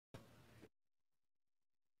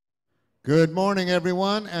Good morning,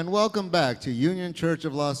 everyone, and welcome back to Union Church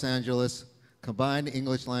of Los Angeles Combined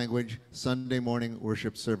English Language Sunday morning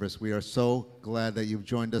worship service. We are so glad that you've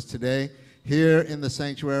joined us today here in the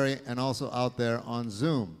sanctuary and also out there on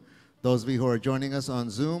Zoom. Those of you who are joining us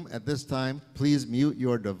on Zoom at this time, please mute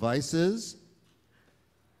your devices.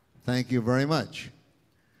 Thank you very much.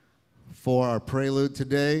 For our prelude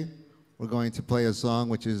today, we're going to play a song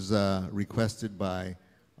which is requested by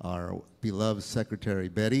our beloved secretary,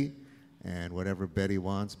 Betty. And whatever Betty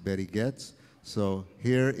wants, Betty gets. So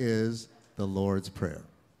here is the Lord's Prayer.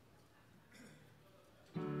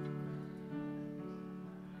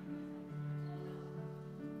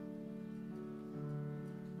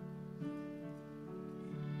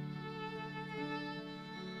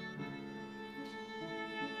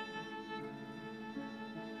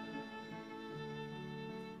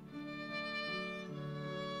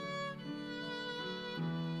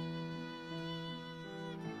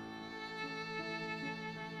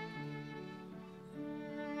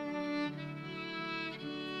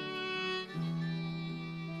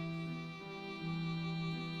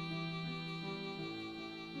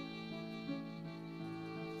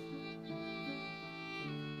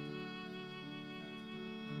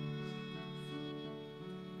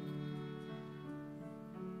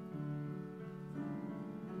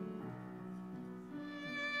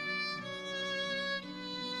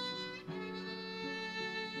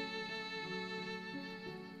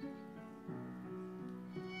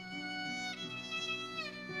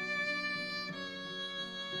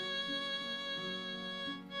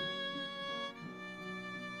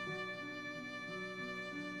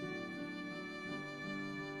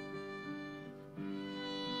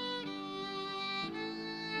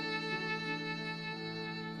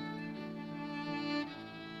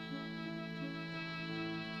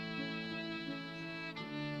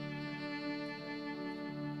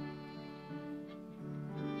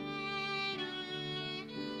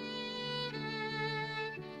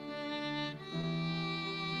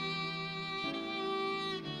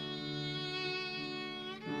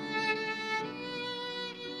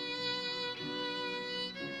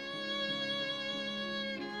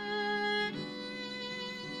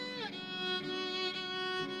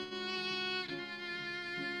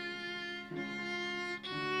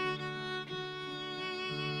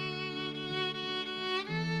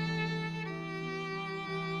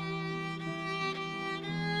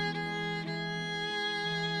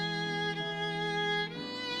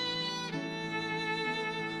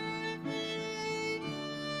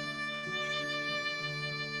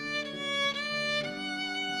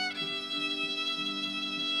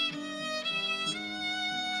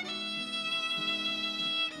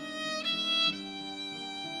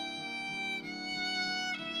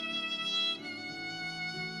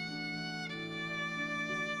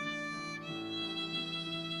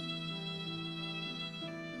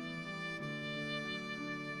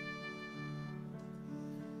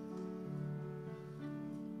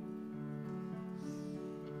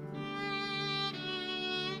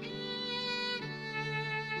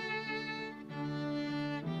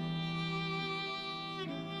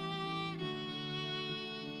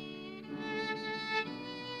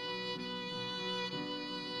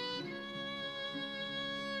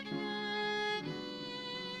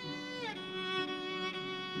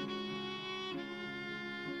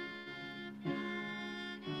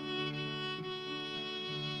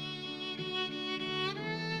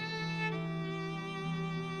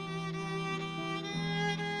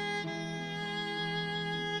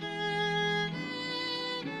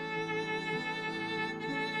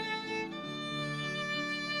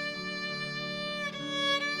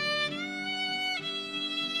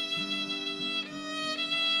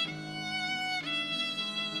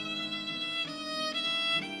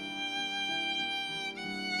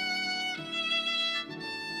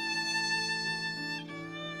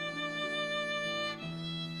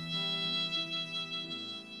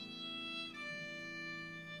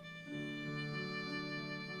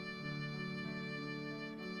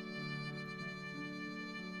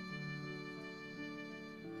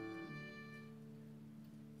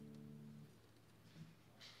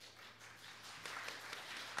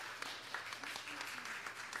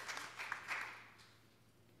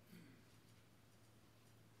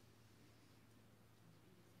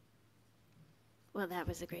 Well, that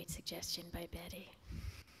was a great suggestion by Betty.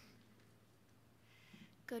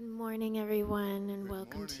 Good morning, everyone, and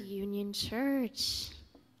welcome to Union Church.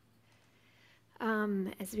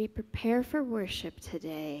 As we prepare for worship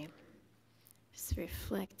today, just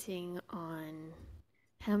reflecting on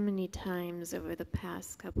how many times over the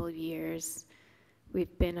past couple of years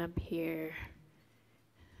we've been up here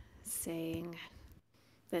saying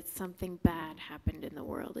that something bad happened in the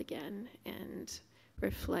world again, and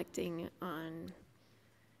reflecting on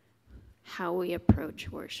how we approach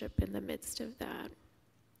worship in the midst of that.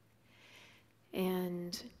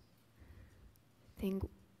 And I think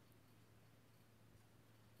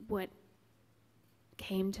what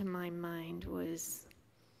came to my mind was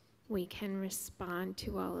we can respond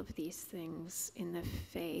to all of these things in the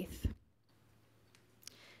faith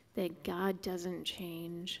that God doesn't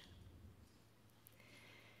change.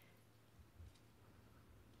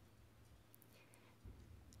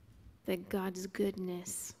 That God's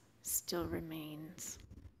goodness still remains.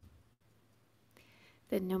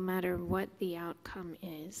 That no matter what the outcome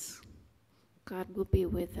is, God will be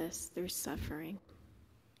with us through suffering.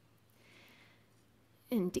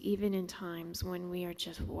 And even in times when we are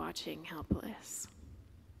just watching helpless,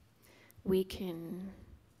 we can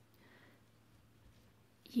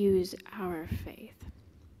use our faith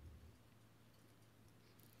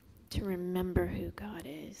to remember who God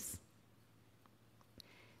is.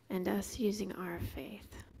 And us using our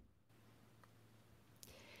faith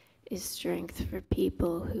is strength for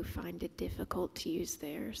people who find it difficult to use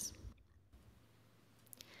theirs.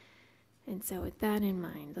 And so with that in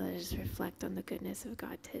mind, let us reflect on the goodness of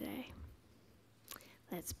God today.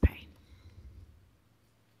 Let's pray.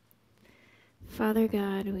 Father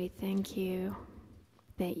God, we thank you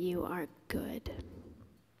that you are good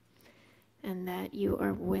and that you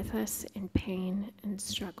are with us in pain and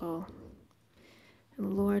struggle.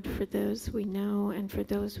 And Lord, for those we know and for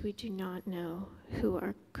those we do not know who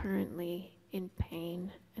are currently in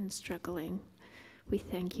pain and struggling, we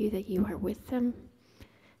thank you that you are with them,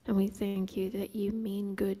 and we thank you that you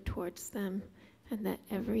mean good towards them, and that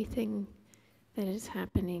everything that is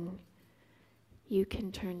happening you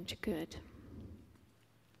can turn to good.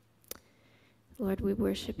 Lord, we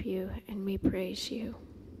worship you and we praise you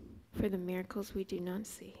for the miracles we do not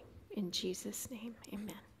see. In Jesus' name,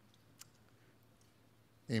 amen.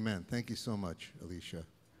 Amen. Thank you so much, Alicia.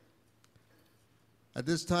 At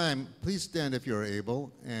this time, please stand if you're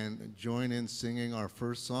able and join in singing our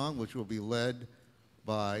first song, which will be led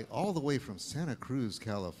by, all the way from Santa Cruz,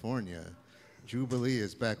 California, Jubilee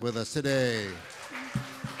is back with us today.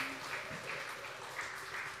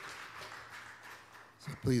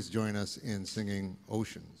 So please join us in singing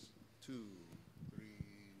Oceans. 2, 3,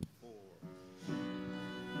 4.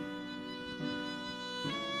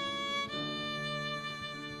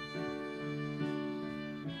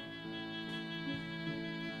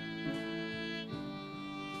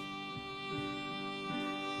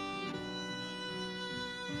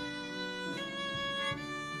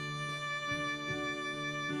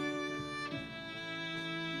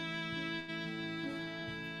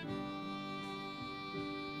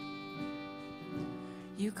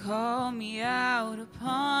 You call me out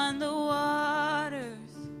upon the waters,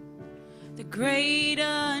 the great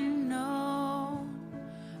unknown,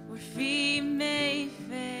 where feet may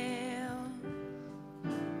fail.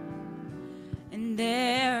 And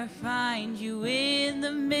there I find you in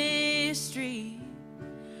the mystery,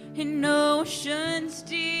 in oceans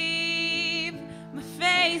deep, my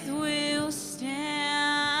faith will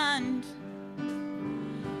stand.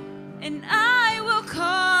 And I will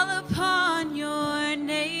call upon your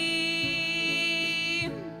name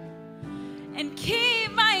and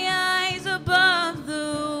keep my eyes above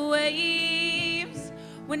the waves.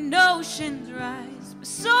 When oceans rise, my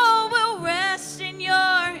soul will rest in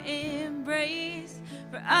your embrace.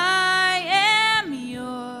 For I am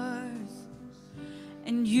yours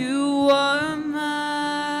and you are mine.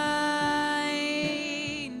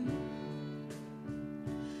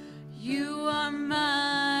 You are mine.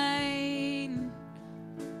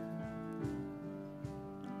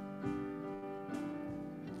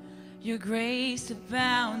 Your grace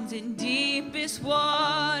abounds in deepest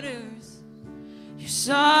waters. Your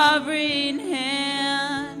sovereign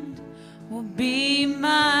hand will be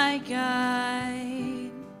my guide.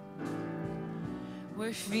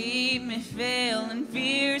 Where feet may fail and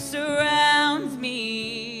fear surrounds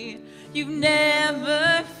me, you've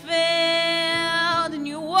never failed and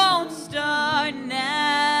you won't start now.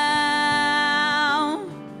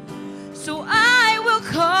 So I will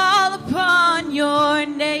call upon your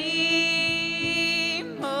name,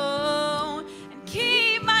 oh, and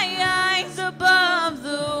keep my eyes above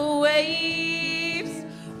the waves.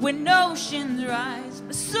 When oceans rise,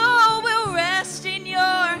 my soul will rest in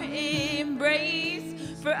your embrace.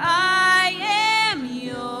 For I am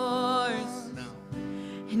yours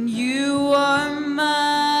and you are mine.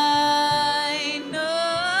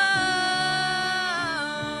 Oh,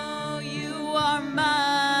 you are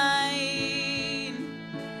mine.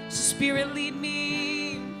 So Spirit, lead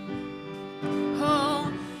me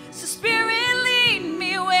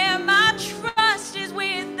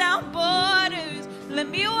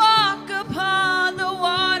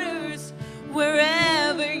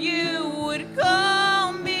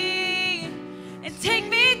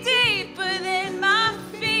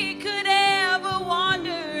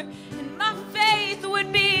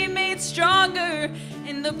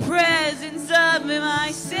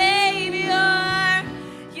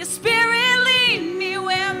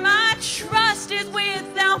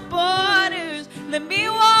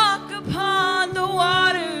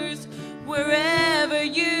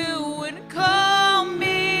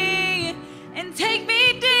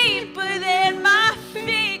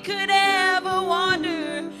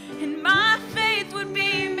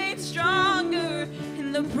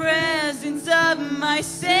my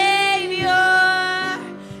Savior,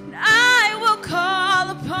 and I will call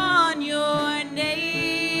upon your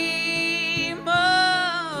name.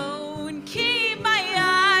 Oh, and keep my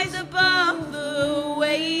eyes above the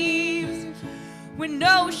waves. When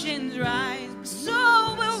oceans rise, my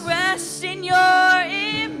soul will rest in your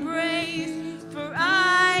embrace. For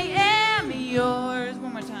I am yours.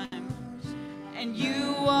 One more time. And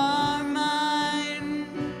you are mine.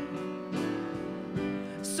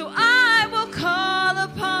 So I will call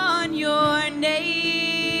upon your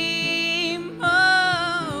name.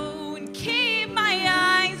 Oh, and keep my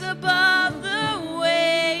eyes above the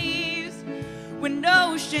waves. When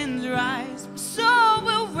oceans rise, my soul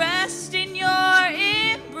will rest in your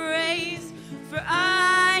embrace. For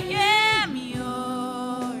I am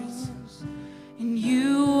yours, and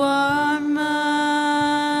you are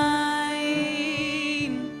mine.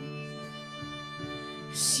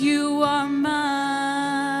 Yes, you are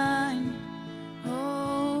mine.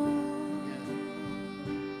 Oh,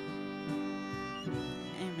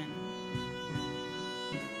 amen.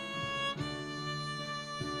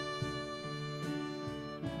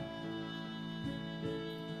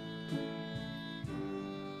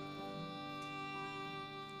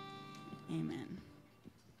 Amen.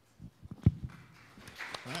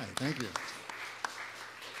 All right, thank you.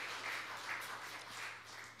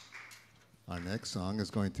 Our next song is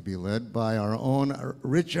going to be led by our own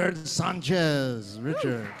Richard Sanchez.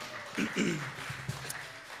 Richard.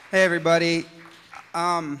 Hey everybody,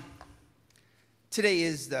 today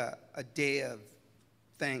is a day of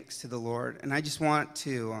thanks to the Lord, and I just want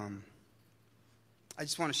to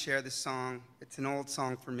share this song. It's an old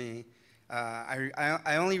song for me.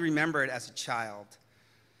 I only remember it as a child,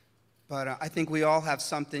 but I think we all have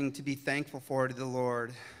something to be thankful for to the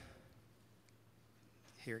Lord.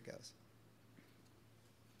 Here it goes.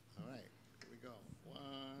 All right, here we go.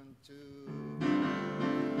 1, 2.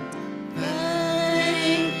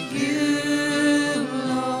 Thank you,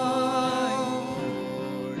 Lord.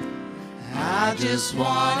 I just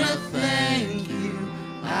want to thank you.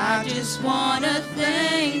 I just want to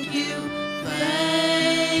thank you.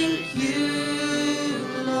 Thank you,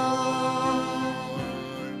 Lord.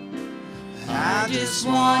 I just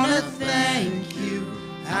want to thank you.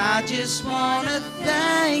 I just want to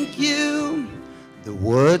thank you. There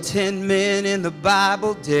were 10 men in the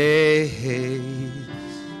Bible days.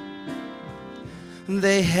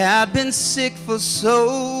 They had been sick for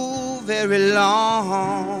so very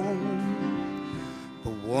long.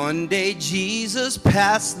 But one day Jesus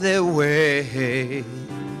passed their way.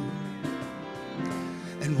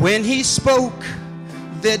 And when he spoke,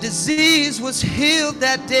 their disease was healed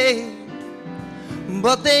that day.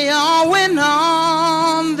 But they all went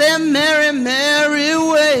on their merry, merry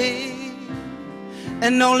way.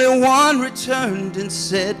 And only one returned and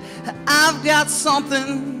said, I've got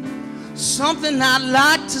something I'd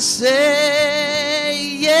like to say.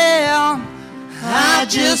 Yeah, I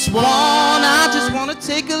just want to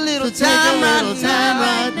take a little time right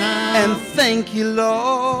now and thank you,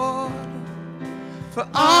 Lord, for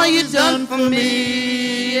all you've done for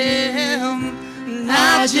me. Yeah.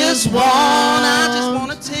 I just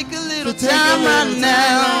want to take a little time right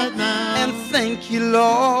now and thank you,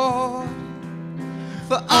 Lord,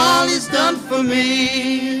 for all he's done for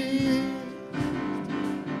me.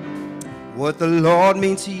 What the Lord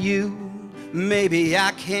means to you, maybe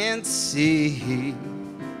I can't see.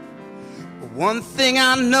 But one thing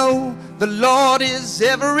I know, the Lord is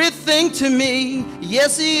everything to me.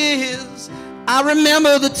 Yes, he is. I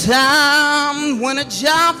remember the time when a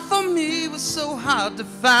job for me was so hard to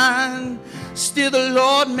find. Still the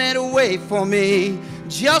Lord made a way for me,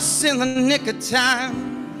 just in the nick of time.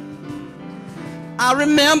 I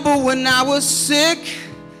remember when I was sick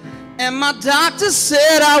and my doctor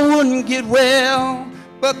said I wouldn't get well,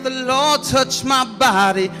 but the Lord touched my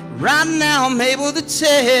body. Right now I'm able to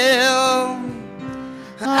tell.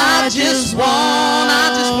 I just want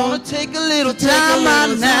to take a little time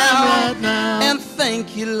right now and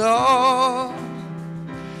thank you, Lord,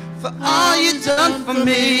 for all you've done for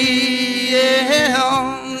me.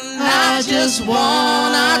 Yeah. I just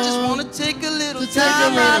want to take a little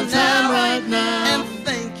time right now and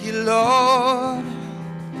thank you, Lord,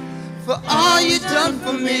 for all you've done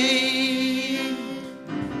for me.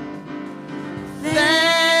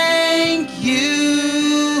 Thank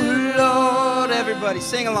you, Lord. Everybody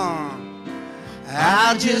sing along.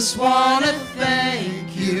 I just want to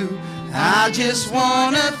thank you. I just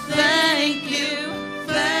want to thank you.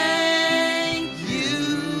 Thank you,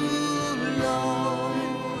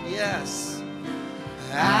 Lord. Yes.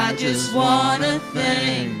 I just want to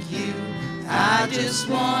thank you. I just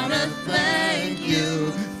want to thank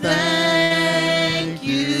you. Thank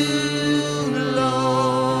you,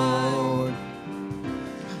 Lord.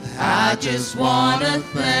 I just want to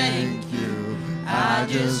thank you. I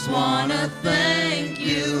just want to thank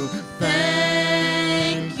you.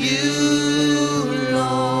 Thank you,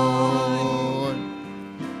 Lord.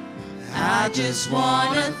 I just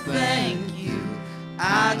want to thank you.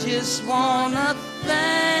 I just want to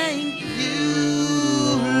thank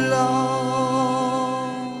you, Lord.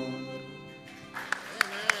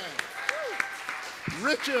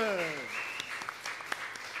 Richard.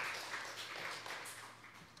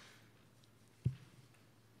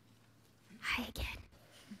 Hi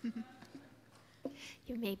again.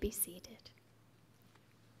 You may be seated.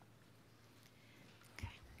 Okay.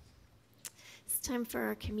 It's time for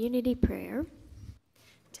our community prayer.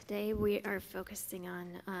 Today we are focusing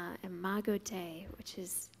on Imago Dei, which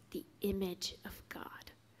is the image of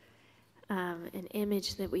God, an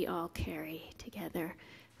image that we all carry together.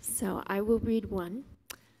 So I will read one,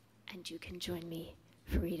 and you can join me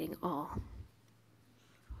for reading all.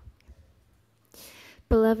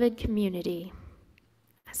 Beloved community,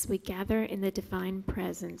 as we gather in the divine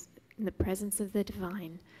presence, in the presence of the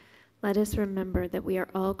divine, let us remember that we are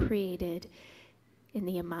all created in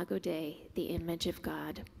the Imago Dei, the image of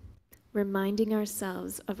God, reminding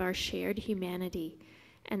ourselves of our shared humanity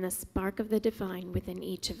and the spark of the divine within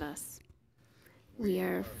each of us. We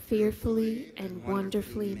are fearfully and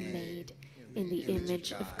wonderfully made in the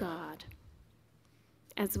image of God.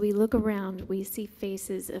 As we look around, we see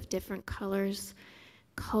faces of different colors,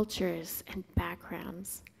 cultures, and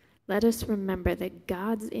backgrounds. Let us remember that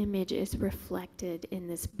God's image is reflected in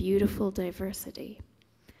this beautiful diversity.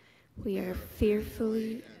 We are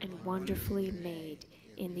fearfully and wonderfully made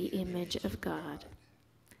in the image of God.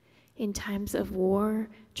 In times of war,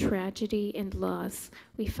 tragedy, and loss,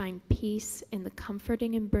 we find peace in the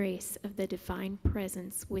comforting embrace of the divine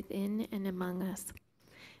presence within and among us.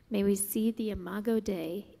 May we see the Imago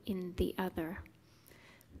Dei in the other.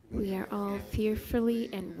 We are all fearfully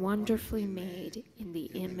and wonderfully made in the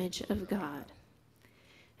image of God.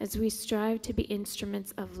 As we strive to be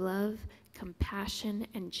instruments of love, compassion,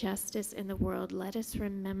 and justice in the world, let us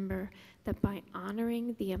remember that by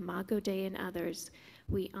honoring the Imago Dei in others,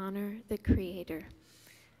 we honor the Creator.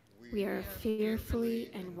 We are fearfully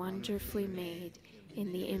and wonderfully made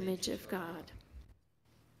in the image of God.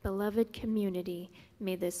 Beloved community,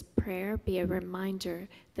 may this prayer be a reminder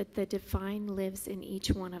that the divine lives in each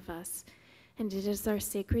one of us, and it is our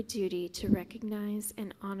sacred duty to recognize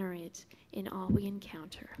and honor it in all we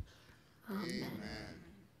encounter. Amen.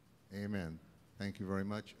 Amen. Thank you very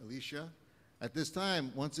much, Alicia. At this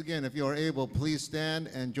time, once again, if you are able, please stand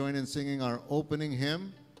and join in singing our opening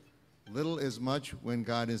hymn, Little is Much When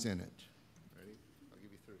God is in It. Ready? I'll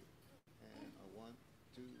give you three. And a 1,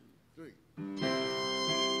 2, 3.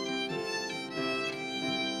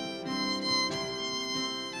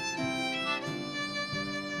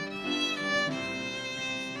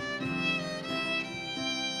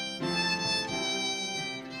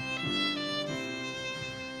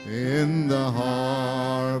 In the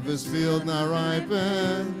harvest field now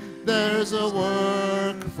ripen, there's a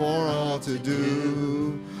work for all to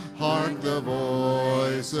do. Hark, the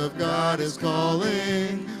voice of God is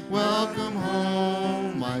calling, welcome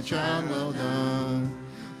home, my child, well done.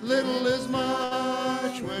 Little is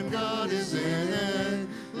much when God is in it,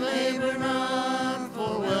 labor not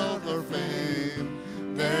for wealth or fame.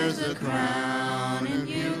 There's a crown and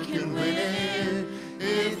you can win it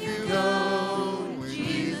if you go.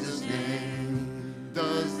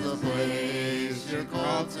 Does the place you're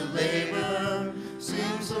called to labor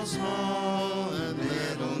seem so small and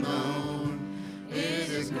little known? It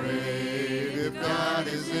is great if God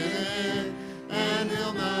is in it, and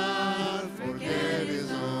he'll not forget his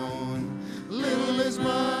own. Little is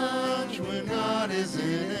much when God is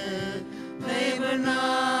in it, labor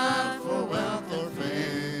not for wealth or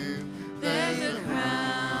fame. There's a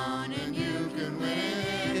crown and you can win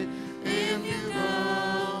it if you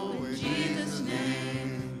go in Jesus'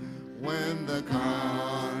 name. When the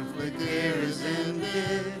conflict here is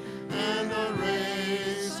ended and our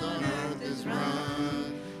race on earth is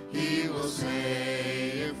run, he will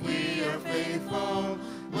say, if we are faithful,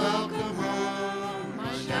 welcome home,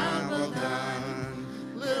 my child, well done.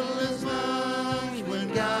 Little is much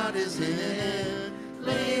when God is in it,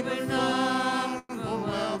 labor not for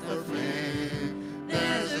wealth or fame.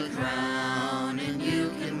 There's a crown and you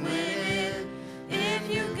can win it if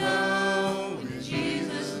you go in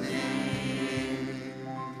Jesus' name.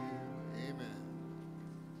 Amen.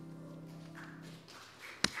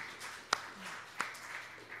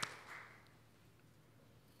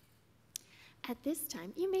 At this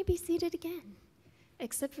time, you may be seated again.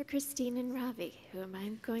 except for Christine and Ravi, whom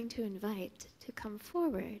I'm going to invite to come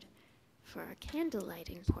forward for our candle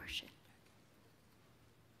lighting portion.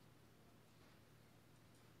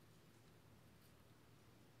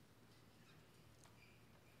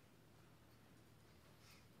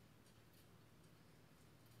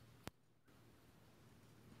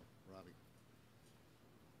 Robbie.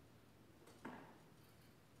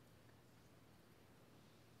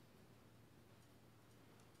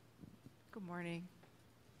 Good morning.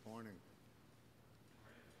 Morning.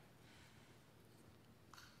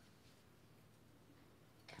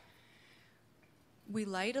 We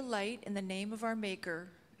light a light in the name of our Maker,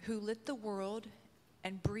 who lit the world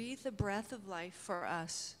and breathed the breath of life for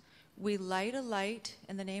us. We light a light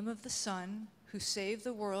in the name of the Son, who saved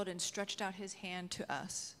the world and stretched out his hand to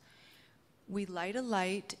us. We light a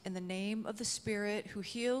light in the name of the Spirit, who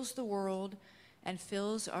heals the world and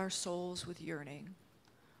fills our souls with yearning.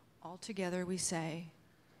 All together we say,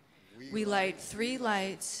 we light three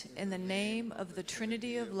lights in the name of the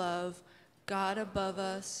Trinity of love, God above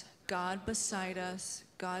us, God beside us,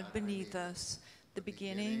 God beneath us, the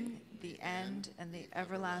beginning, the end, and the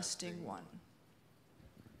everlasting one.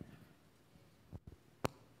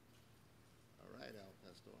 All right, Al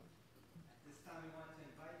Pastor. At this time, we want to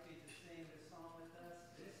invite you to sing this song with us.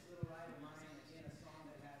 This Little Light of Mine, again, a song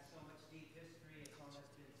that has so much deep history, a song that's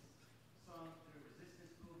been sung through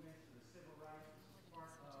resistance movements, through the civil rights, which is part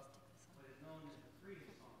of what is known as the freedom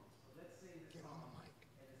song. So let's sing this song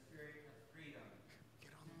in the spirit of freedom.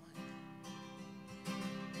 Get on the mic.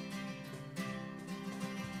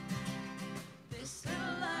 This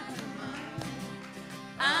little light of mine,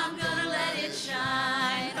 I'm gonna let it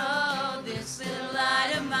shine. Oh, this little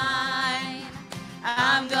light of mine,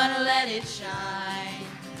 I'm gonna let it shine.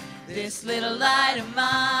 This little light of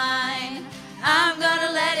mine, I'm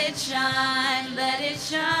gonna let it shine. Let it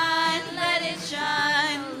shine, let it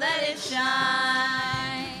shine, let it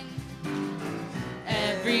shine.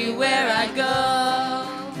 Everywhere I go,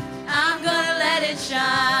 I'm gonna let it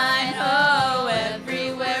shine. Oh,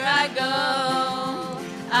 everywhere I go,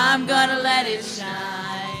 I'm gonna let it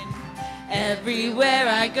shine. Everywhere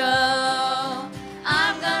I go,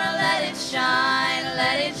 I'm gonna let it shine.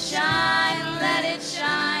 Let it shine, let it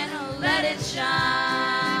shine, oh, let it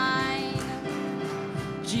shine.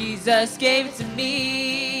 Jesus gave it to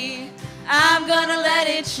me, I'm gonna let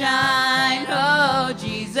it shine. Oh,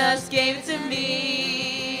 Jesus gave it to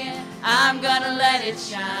me, I'm gonna let it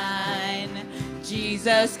shine.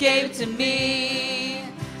 Jesus gave it to me,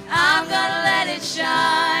 I'm gonna let it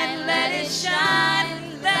shine. Let it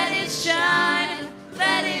shine, let it shine,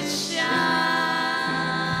 let it shine.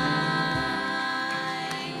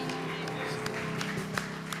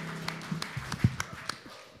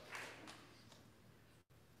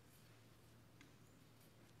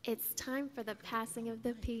 It's time for the passing of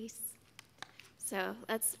the peace. So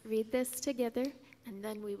let's read this together, and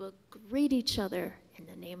then we will greet each other in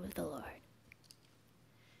the name of the Lord.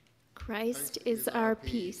 Christ is our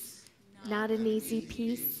peace, not an easy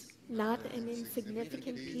peace, not an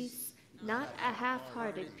insignificant peace, not a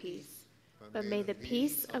half-hearted peace, but may the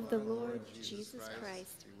peace of the Lord Jesus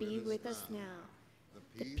Christ be with us now.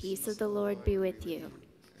 The peace of the Lord be with you,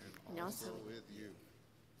 and also with you.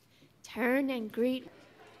 turn and greet.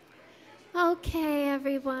 Okay,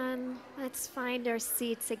 everyone, let's find our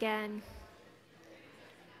seats again.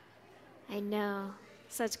 I know,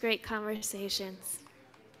 such great conversations.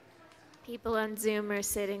 People on Zoom are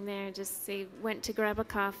sitting there, just they went to grab a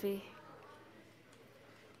coffee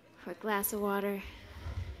or a glass of water.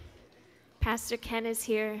 Pastor Ken is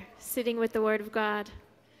here, sitting with the Word of God.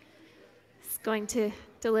 He's going to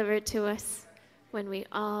deliver it to us when we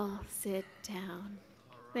all sit down.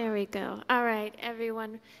 There we go. All right,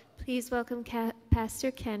 everyone, please welcome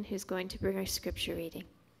Pastor Ken, who's going to bring our scripture reading.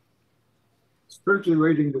 Scripture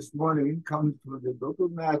reading this morning comes from the book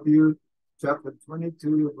of Matthew, chapter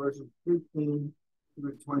 22, verses 15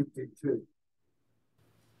 through 22.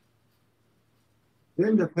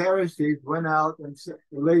 Then the Pharisees went out and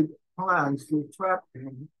laid plans to trap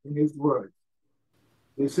him in his words.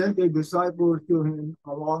 They sent their disciples to him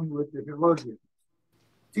along with the Herodians.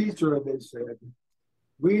 Teacher, they said,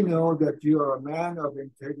 we know that you are a man of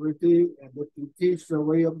integrity and that you teach the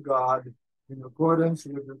way of God in accordance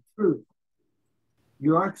with the truth.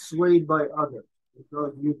 You aren't swayed by others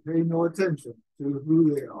because you pay no attention to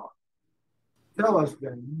who they are. Tell us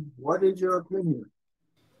then, what is your opinion?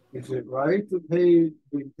 Is it right to pay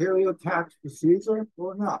the imperial tax to Caesar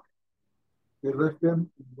or not? They left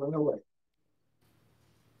him and went away.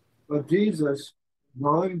 But Jesus,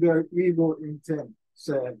 knowing their evil intent,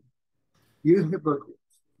 said, you hypocrites,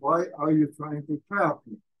 why are you trying to trap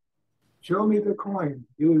me? Show me the coin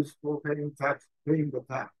used for paying the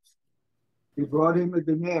tax. He brought him a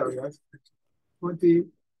denarius, 20,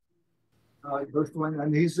 verse 1,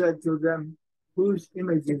 and he said to them, whose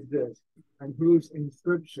image is this, and whose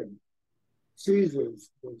inscription? Caesar's,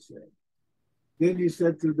 they said. Then he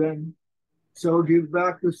said to them, so give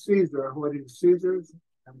back to Caesar what is Caesar's,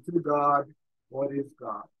 and to God what is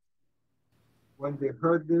God. When they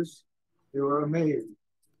heard this, they were amazed.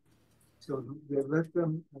 So they left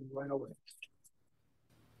them and went away.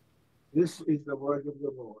 This is the word of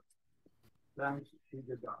the Lord. Thanks be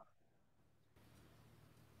to God.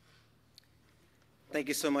 Thank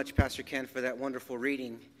you so much, Pastor Ken, for that wonderful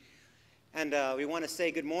reading. And we want to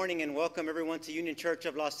say good morning and welcome everyone to Union Church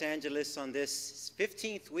of Los Angeles on this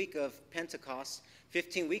 15th week of Pentecost.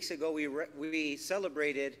 15 weeks ago, we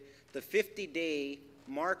celebrated the 50-day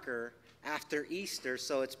marker after Easter,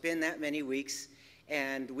 so it's been that many weeks.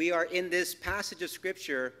 And we are in this passage of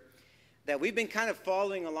Scripture that we've been kind of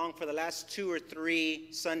following along for the last 2 or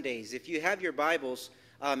 3 Sundays. If you have your Bibles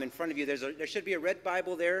in front of you, there should be a red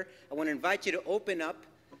Bible there. I want to invite you to open up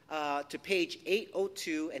to page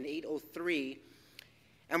 802 and 803.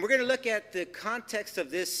 And we're going to look at the context of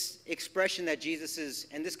this expression that Jesus is,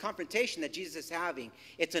 and this confrontation that Jesus is having.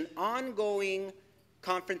 It's an ongoing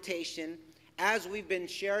confrontation. As we've been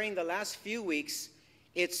sharing the last few weeks,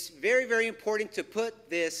 it's very, very important to put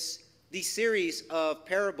these series of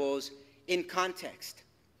parables in context.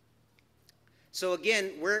 So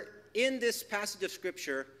again, we're in this passage of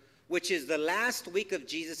Scripture, which is the last week of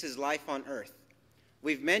Jesus' life on earth.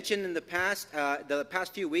 We've mentioned in the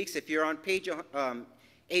past few weeks, if you're on page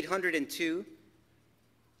 802,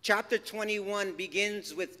 chapter 21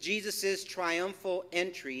 begins with Jesus' triumphal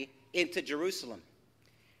entry into Jerusalem.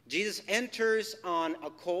 Jesus enters on a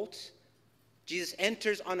colt. Jesus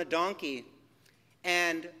enters on a donkey.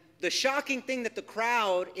 And the shocking thing that the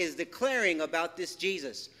crowd is declaring about this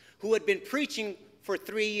Jesus, who had been preaching for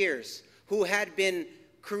 3 years, who had been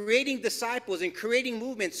creating disciples and creating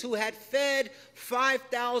movements, who had fed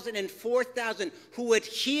 5,000 and 4,000, who had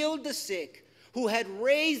healed the sick, who had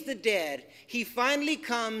raised the dead, he finally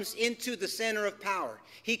comes into the center of power.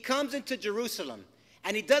 He comes into Jerusalem,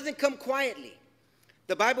 and he doesn't come quietly.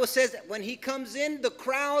 The Bible says that when he comes in, the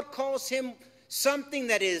crowd calls him something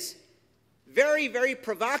that is very, very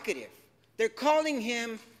provocative. They're calling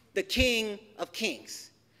him the King of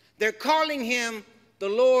Kings. They're calling him the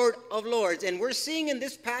Lord of Lords. And we're seeing in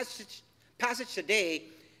this passage today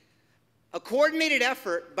a coordinated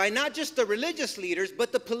effort by not just the religious leaders,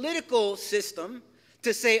 but the political system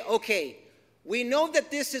to say, okay, we know that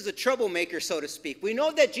this is a troublemaker, so to speak. We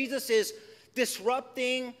know that Jesus is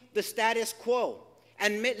disrupting the status quo.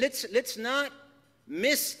 And let's not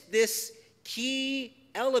miss this key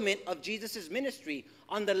element of Jesus' ministry.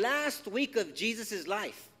 On the last week of Jesus'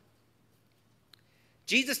 life,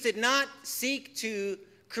 Jesus did not seek to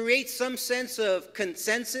create some sense of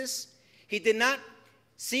consensus. He did not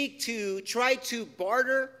seek to try to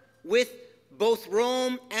barter with both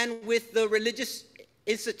Rome and with the religious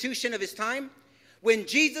institution of his time. When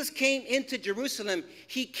Jesus came into Jerusalem,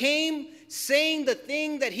 he came saying the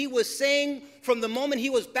thing that he was saying from the moment he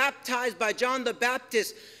was baptized by John the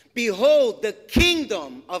Baptist. Behold, the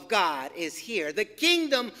kingdom of God is here. The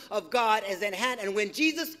kingdom of God is at hand. And when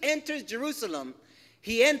Jesus enters Jerusalem,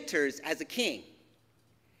 he enters as a king.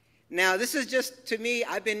 Now, this is just, to me,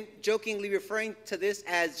 I've been jokingly referring to this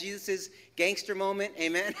as Jesus' gangster moment.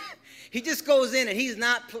 Amen. He just goes in and he's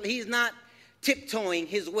not tiptoeing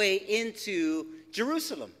his way into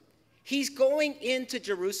Jerusalem. He's going into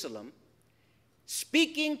Jerusalem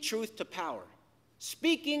speaking truth to power.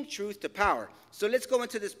 Speaking truth to power. So let's go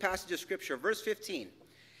into this passage of Scripture. Verse 15.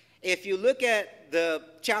 If you look at the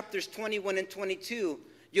chapters 21 and 22,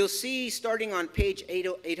 you'll see, starting on page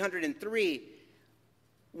 803,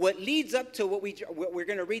 what leads up to what we're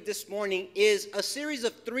going to read this morning is a series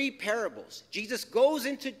of 3 parables. Jesus goes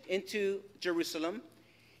into Jerusalem.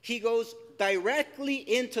 He goes directly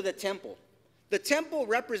into the temple. The temple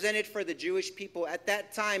represented for the Jewish people at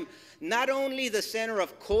that time not only the center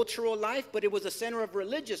of cultural life, but it was a center of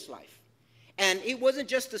religious life. And it wasn't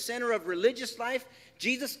just the center of religious life.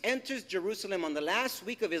 Jesus enters Jerusalem on the last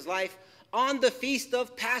week of his life on the feast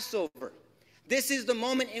of Passover. This is the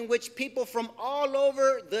moment in which people from all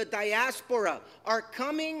over the diaspora are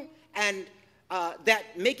coming and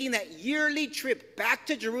making that yearly trip back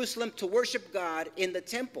to Jerusalem to worship God in the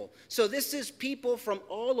temple. So this is people from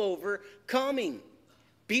all over coming.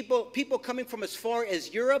 People coming from as far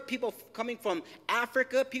as Europe, people coming from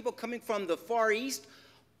Africa, people coming from the Far East,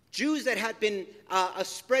 Jews that had been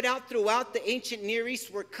spread out throughout the ancient Near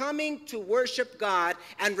East were coming to worship God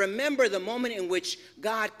and remember the moment in which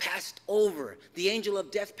God passed over. The angel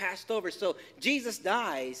of death passed over. So Jesus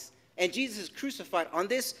dies and Jesus is crucified on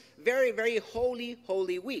this very, very holy,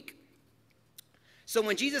 holy week. So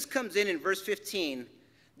when Jesus comes in verse 15,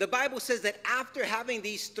 the Bible says that after having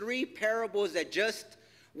these three parables that just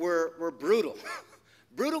were brutal,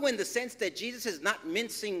 brutal in the sense that Jesus is not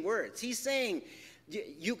mincing words. He's saying,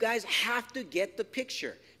 you guys have to get the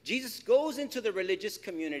picture. Jesus goes into the religious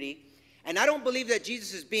community, and I don't believe that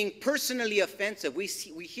Jesus is being personally offensive. We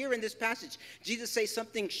hear in this passage, Jesus says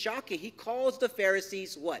something shocking. He calls the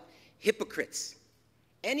Pharisees what? Hypocrites.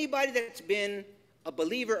 Anybody that's been a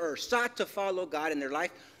believer or sought to follow God in their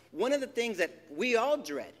life, one of the things that we all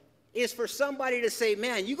dread is for somebody to say,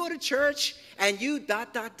 man, you go to church and you ...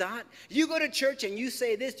 You go to church and you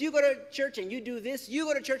say this. You go to church and you do this. You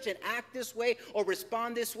go to church and act this way or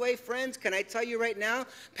respond this way. Friends, can I tell you right now,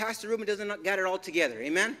 Pastor Ruben doesn't got it all together.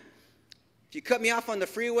 Amen? If you cut me off on the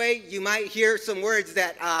freeway, you might hear some words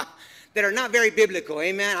that are not very biblical.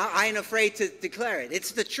 Amen? I ain't afraid to declare it.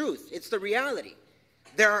 It's the truth. It's the reality.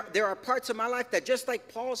 There are parts of my life that, just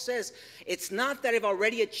like Paul says, it's not that I've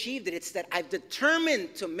already achieved it. It's that I've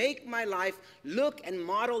determined to make my life look and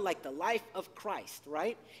model like the life of Christ,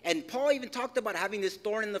 right? And Paul even talked about having this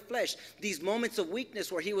thorn in the flesh, these moments of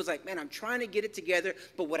weakness where he was like, man, I'm trying to get it together,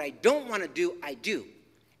 but what I don't want to do, I do.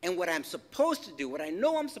 And what I'm supposed to do, what I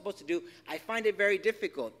know I'm supposed to do, I find it very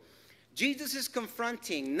difficult. Jesus is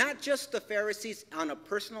confronting not just the Pharisees on a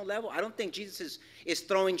personal level. I don't think Jesus is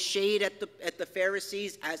throwing shade at the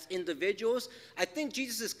Pharisees as individuals. I think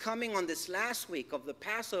Jesus is coming on this last week of the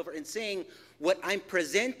Passover and saying, what I'm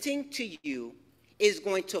presenting to you is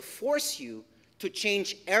going to force you to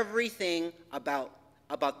change everything about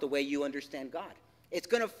the way you understand God. It's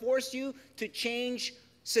going to force you to change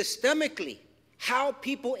systemically how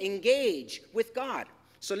people engage with God.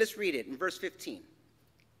 So let's read it in verse 15.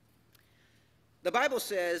 The Bible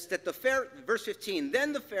says that verse 15,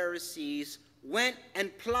 then the Pharisees went and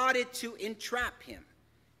plotted to entrap him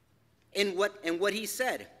in what he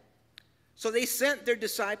said. So they sent their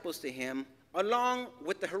disciples to him along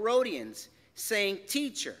with the Herodians, saying,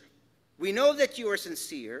 Teacher, we know that you are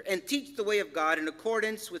sincere and teach the way of God in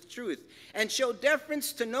accordance with truth, and show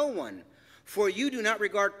deference to no one, for you do not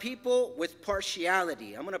regard people with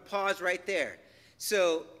partiality. I'm going to pause right there.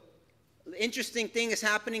 So the interesting thing is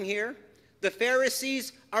happening here. The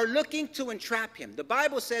Pharisees are looking to entrap him. The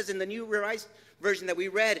Bible says in the New Revised Version that we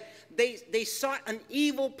read, they sought an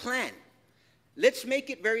evil plan. Let's make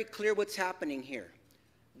it very clear what's happening here.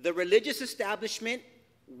 The religious establishment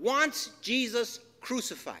wants Jesus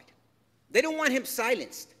crucified. They don't want him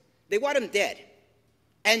silenced. They want him dead.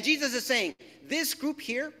 And Jesus is saying, this group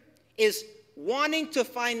here is wanting to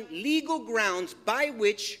find legal grounds by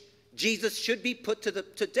which Jesus should be put to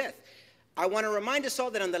death. I want to remind us all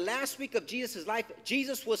that on the last week of Jesus' life,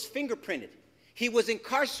 Jesus was fingerprinted. He was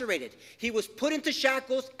incarcerated. He was put into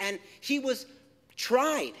shackles, and he was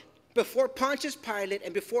tried before Pontius Pilate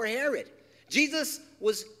and before Herod. Jesus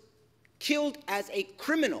was killed as a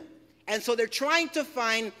criminal. And so they're trying to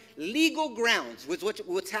find legal grounds with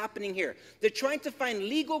what's happening here. They're trying to find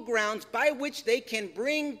legal grounds by which they can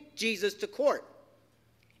bring Jesus to court.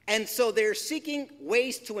 And so they're seeking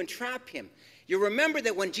ways to entrap him. You remember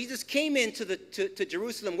that when Jesus came into to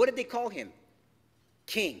Jerusalem, what did they call him?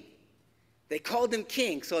 King. They called him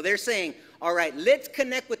king. So they're saying, all right, let's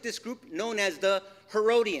connect with this group known as the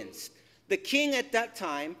Herodians. The king at that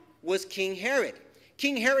time was King Herod.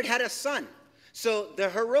 King Herod had a son. So the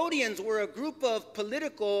Herodians were a group of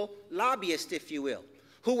political lobbyists, if you will,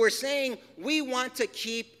 who were saying, we want to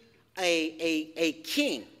keep a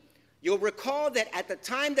king. You'll recall that at the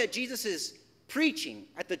time that Jesus is preaching,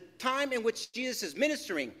 at the time in which Jesus is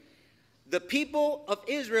ministering, the people of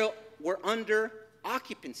Israel were under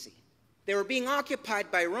occupancy. They were being occupied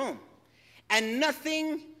by Rome. And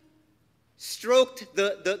nothing stroked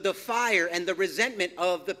the fire and the resentment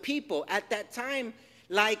of the people at that time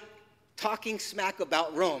like talking smack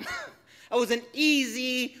about Rome. It was an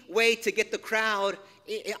easy way to get the crowd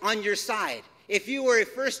on your side. If you were a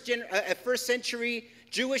first century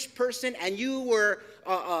Jewish person and you were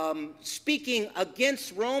speaking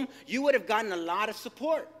against Rome, you would have gotten a lot of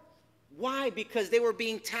support. Why? Because they were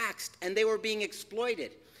being taxed and they were being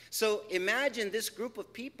exploited. So imagine this group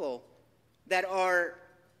of people that are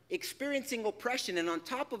experiencing oppression, and on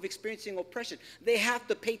top of experiencing oppression, they have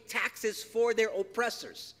to pay taxes for their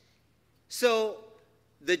oppressors. So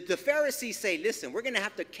the Pharisees say, listen, we're going to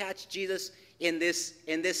have to catch Jesus in this.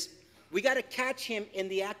 We got to catch him in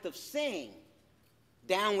the act of saying,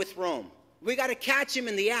 down with Rome. We got to catch him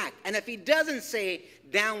in the act. And if he doesn't say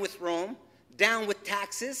down with Rome, down with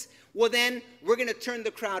taxes, well then we're going to turn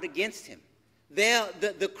the crowd against him.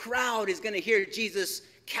 The crowd is going to hear Jesus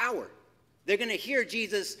cower. They're going to hear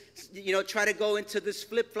Jesus, try to go into this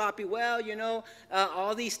flip-floppy,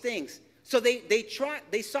 all these things. So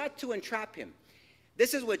they sought to entrap him.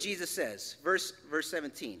 This is what Jesus says, verse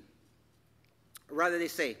 17. Rather they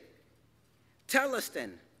say, tell us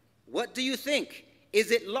then, what do you think?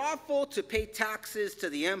 Is it lawful to pay taxes to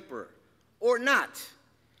the emperor or not?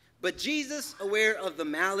 But Jesus, aware of the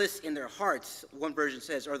malice in their hearts, one version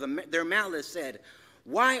says, or their malice said,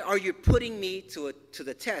 why are you putting me to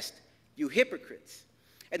the test, you hypocrites?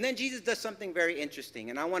 And then Jesus does something very interesting,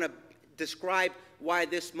 and I want to describe why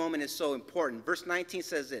this moment is so important. Verse 19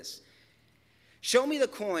 says this, show me the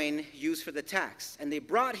coin used for the tax. And they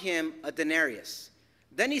brought him a denarius.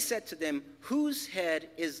 Then he said to them, whose head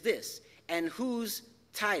is this, and whose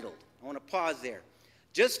title? I want to pause there.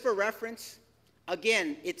 Just for reference,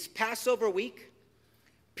 again, it's Passover week.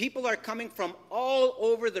 People are coming from all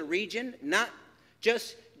over the region, not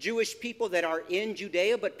just Jewish people that are in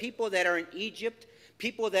Judea, but people that are in Egypt,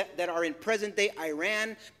 people that are in present-day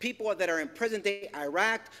Iran, people that are in present-day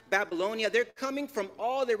Iraq, Babylonia. They're coming from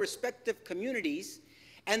all their respective communities,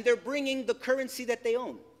 and they're bringing the currency that they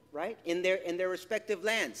own, right, in their respective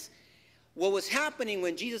lands. What was happening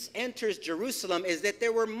when Jesus enters Jerusalem is that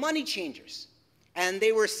there were money changers, and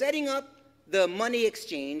they were setting up the money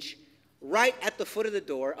exchange right at the foot of the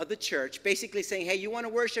door of the church, basically saying, hey, you want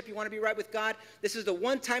to worship, you want to be right with God, this is the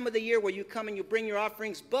one time of the year where you come and you bring your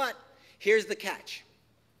offerings, but here's the catch.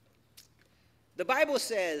 The Bible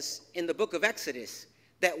says in the book of Exodus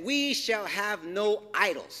that we shall have no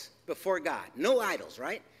idols before God. No idols,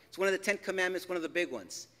 right? It's one of the 10 commandments, one of the big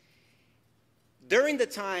ones. During the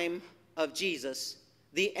time of Jesus,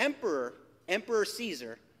 the emperor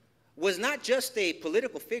Caesar, was not just a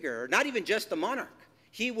political figure, not even just a monarch.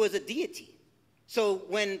 He was a deity. So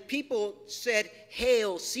when people said,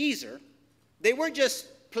 Hail Caesar, they weren't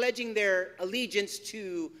just pledging their allegiance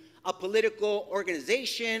to a political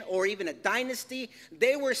organization or even a dynasty.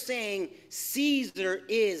 They were saying, Caesar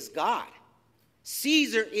is God.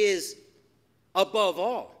 Caesar is above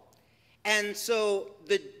all. And so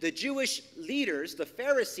the Jewish leaders, the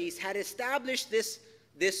Pharisees, had established this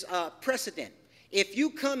precedent. If you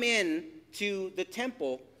come in to the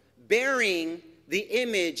temple bearing the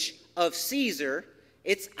image of Caesar,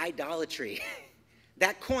 it's idolatry.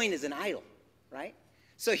 That coin is an idol, right?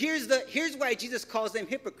 So here's why Jesus calls them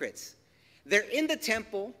hypocrites. They're in the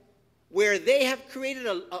temple where they have created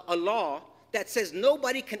a law that says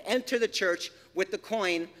nobody can enter the church with the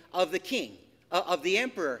coin of the king, of the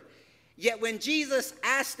emperor. Yet when Jesus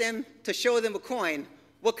asked them to show them a coin,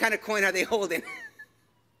 what kind of coin are they holding?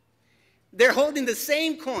 They're holding the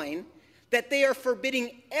same coin that they are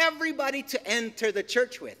forbidding everybody to enter the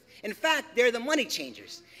church with. In fact, they're the money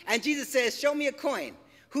changers. And Jesus says, show me a coin.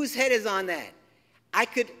 Whose head is on that? I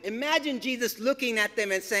could imagine Jesus looking at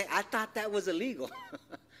them and saying, I thought that was illegal.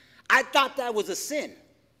 I thought that was a sin.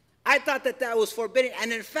 I thought that was forbidden.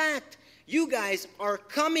 And in fact, you guys are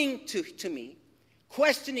coming to me,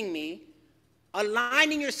 questioning me,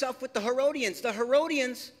 aligning yourself with the Herodians. The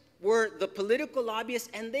Herodians were the political lobbyists,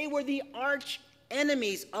 and they were the arch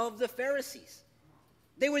enemies of the Pharisees.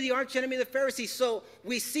 They were the arch enemy of the Pharisees. So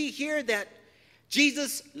we see here that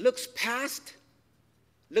Jesus looks past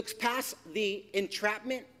the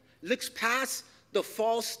entrapment, looks past the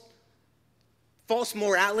false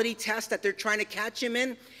morality test that they're trying to catch him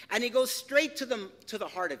in, and he goes straight to the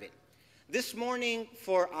heart of it. This morning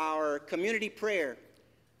for our community prayer,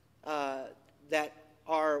 that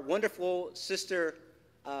our wonderful sister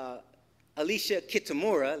Alicia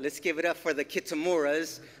Kitamura, let's give it up for the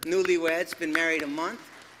Kitamuras, newlyweds, been married a month.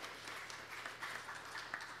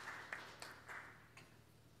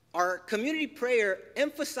 Our community prayer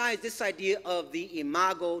emphasized this idea of the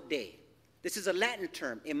Imago Dei. This is a Latin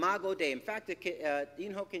term, Imago Dei. In fact,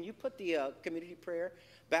 can you put the community prayer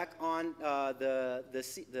back on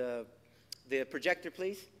the projector,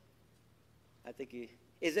 please? I think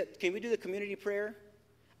can we do the community prayer?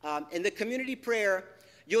 In the community prayer,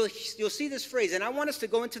 you'll see this phrase, and I want us to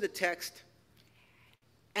go into the text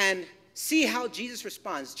and see how Jesus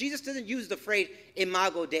responds. Jesus doesn't use the phrase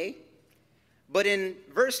Imago Dei, but in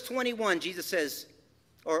verse 21, Jesus says,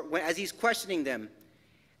 as he's questioning them,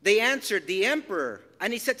 they answered the emperor,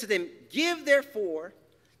 and he said to them, give therefore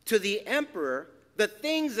to the emperor the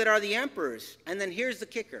things that are the emperor's. And then here's the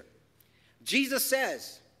kicker. Jesus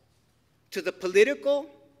says to the political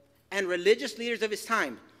and religious leaders of his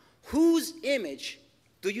time, whose image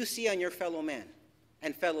do you see on your fellow man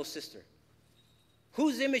and fellow sister?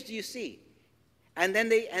 Whose image do you see? And then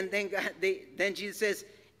Jesus says,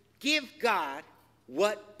 give God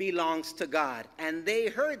what belongs to God. And they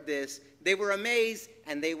heard this, they were amazed,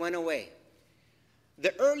 and they went away.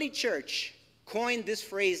 The early church coined this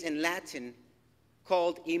phrase in Latin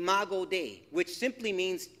called Imago Dei, which simply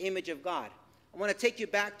means image of God. I want to take you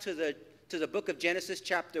back to the book of Genesis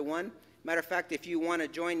chapter 1. Matter of fact, if you want to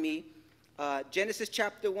join me, Genesis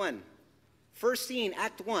chapter 1, first scene,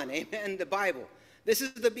 Act 1, amen, the Bible. This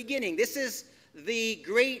is the beginning. This is the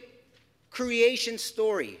great creation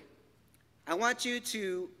story. I want you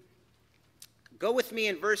to go with me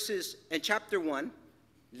in chapter 1.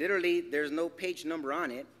 Literally, there's no page number on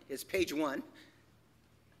it. It's page 1.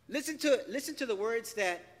 Listen to the words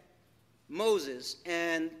that Moses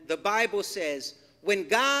and the Bible says when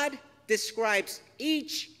God describes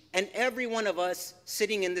each and every one of us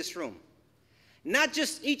sitting in this room. Not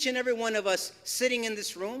just each and every one of us sitting in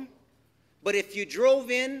this room, but if you drove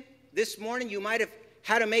in this morning, you might have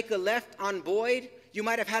had to make a left on Boyd. You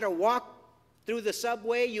might have had to walk through the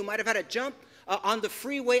subway. You might have had to jump on the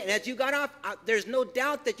freeway. And as you got off, there's no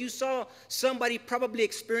doubt that you saw somebody probably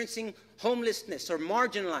experiencing homelessness or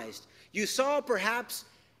marginalized. You saw perhaps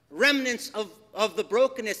remnants of the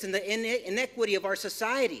brokenness and the inequity of our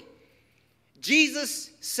society.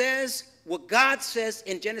 Jesus says what God says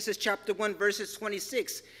in Genesis chapter 1, verses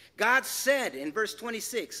 26. God said in verse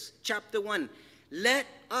 26, chapter 1, let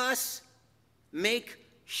us make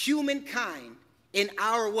humankind in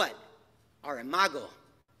our what? Our imago,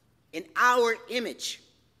 in our image,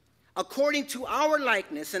 according to our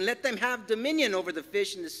likeness, and let them have dominion over the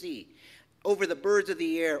fish in the sea, over the birds of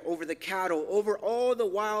the air, over the cattle, over all the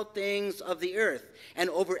wild things of the earth, and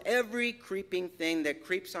over every creeping thing that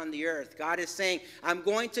creeps on the earth. God is saying, I'm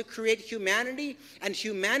going to create humanity, and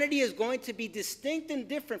humanity is going to be distinct and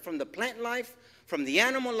different from the plant life, from the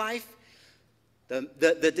animal life.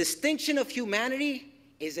 The distinction of humanity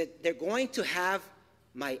is that they're going to have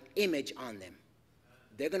my image on them.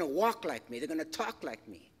 They're going to walk like me. They're going to talk like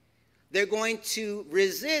me. They're going to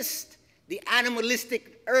resist the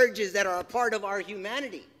animalistic urges that are a part of our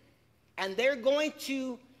humanity. And they're going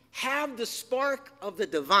to have the spark of the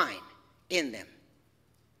divine in them.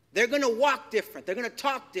 They're going to walk different. They're going to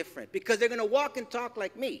talk different because they're going to walk and talk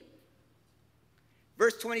like me.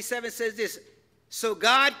 Verse 27 says this, so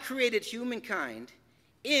God created humankind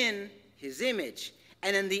in his image,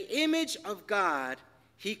 and in the image of God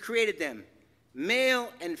he created them.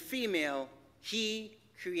 Male and female, he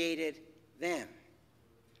created them.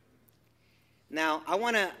 Now, I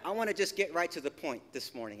want to just get right to the point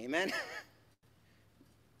this morning, amen?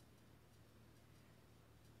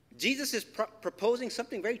 Jesus is proposing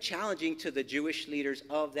something very challenging to the Jewish leaders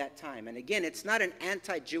of that time. And again, it's not an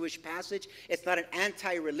anti-Jewish passage. It's not an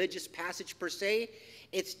anti-religious passage per se.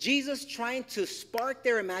 It's Jesus trying to spark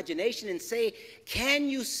their imagination and say, can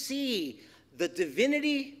you see the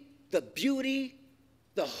divinity, the beauty,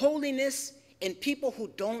 the holiness in people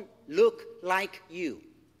who don't look like you?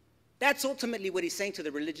 That's ultimately what he's saying to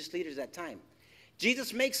the religious leaders at that time.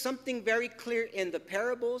 Jesus makes something very clear in the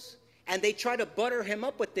parables, and they try to butter him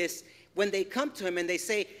up with this when they come to him and they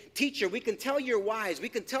say, teacher, we can tell you're wise, we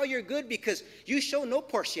can tell you're good because you show no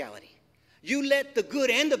partiality. You let the good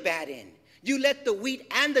and the bad in. You let the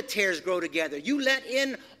wheat and the tares grow together. You let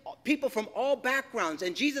in people from all backgrounds.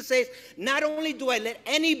 And Jesus says, not only do I let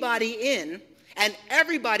anybody in and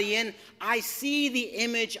everybody in, I see the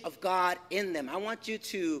image of God in them. I want you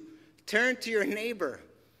to turn to your neighbor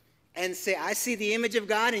and say, I see the image of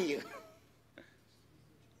God in you.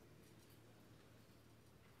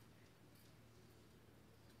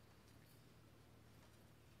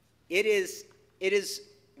 It is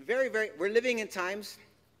very, very, we're living in times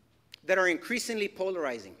that are increasingly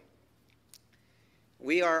polarizing.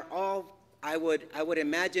 We are all, I would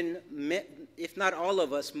imagine, if not all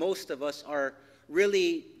of us, most of us are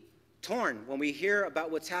really torn when we hear about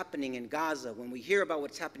what's happening in Gaza, when we hear about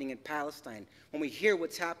what's happening in Palestine, when we hear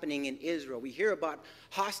what's happening in Israel. We hear about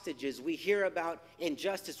hostages. We hear about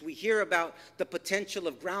injustice. We hear about the potential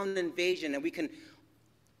of ground invasion, and we can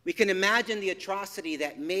imagine the atrocity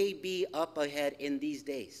that may be up ahead in these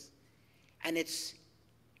days. And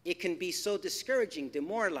it can be so discouraging,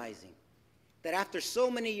 demoralizing, that after so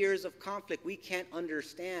many years of conflict, we can't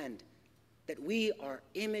understand that we are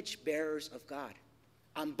image bearers of God.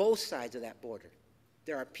 On both sides of that border,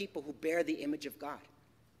 there are people who bear the image of God.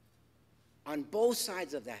 On both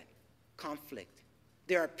sides of that conflict,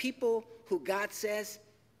 there are people who God says,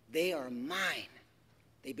 they are mine.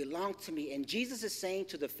 They belong to me. And Jesus is saying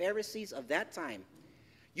to the Pharisees of that time,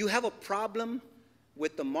 you have a problem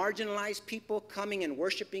with the marginalized people coming and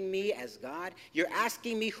worshiping me as God. You're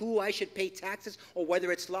asking me who I should pay taxes or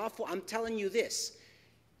whether it's lawful. I'm telling you this.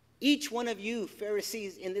 Each one of you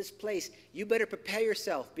Pharisees in this place, you better prepare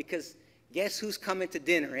yourself, because guess who's coming to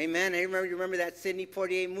dinner? Amen. You remember that Sidney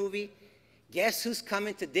Poitier movie? Guess who's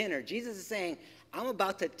coming to dinner? Jesus is saying, I'm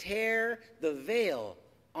about to tear the veil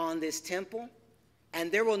on this temple,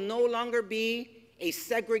 and there will no longer be a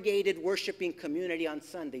segregated worshiping community on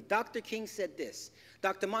Sunday. Dr. King said this.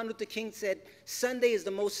 Dr. Martin Luther King said, Sunday is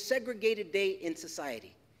the most segregated day in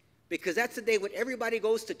society, because that's the day when everybody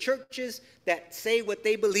goes to churches that say what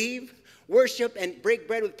they believe, worship and break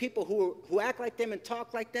bread with people who act like them and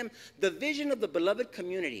talk like them. The vision of the beloved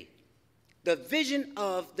community, the vision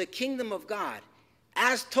of the kingdom of God,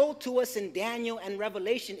 as told to us in Daniel and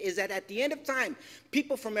Revelation, is that at the end of time,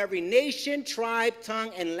 people from every nation, tribe,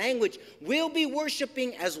 tongue, and language will be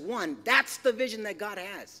worshiping as one. That's the vision that God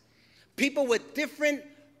has. People with different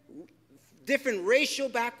racial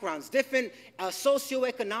backgrounds, different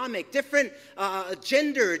socioeconomic, different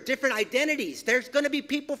gender, different identities. There's going to be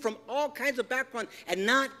people from all kinds of backgrounds, and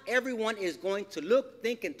not everyone is going to look,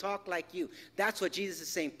 think, and talk like you. That's what Jesus is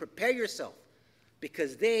saying. Prepare yourself,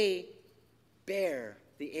 because they bear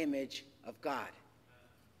the image of God.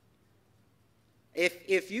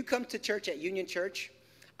 If you come to church at Union Church,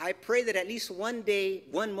 I pray that at least one day,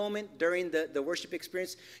 one moment during the worship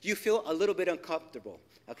experience, you feel a little bit uncomfortable,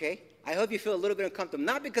 okay? I hope you feel a little bit uncomfortable,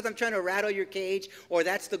 not because I'm trying to rattle your cage or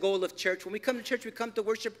that's the goal of church. When we come to church, we come to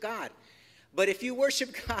worship God. But if you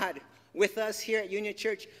worship God with us here at Union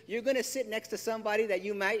Church, you're going to sit next to somebody that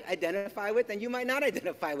you might identify with and you might not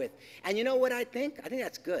identify with. And you know what I think? I think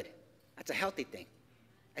that's good. That's a healthy thing.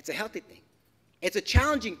 It's a healthy thing. It's a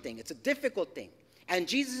challenging thing. It's a difficult thing. And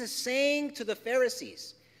Jesus is saying to the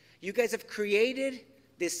Pharisees, you guys have created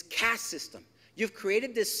this caste system. You've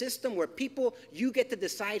created this system where people, you get to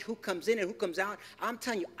decide who comes in and who comes out. I'm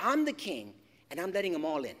telling you, I'm the king, and I'm letting them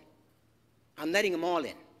all in. I'm letting them all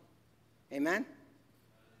in. Amen?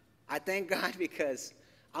 I thank God because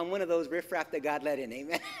I'm one of those riffraff that God let in.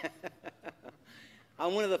 Amen?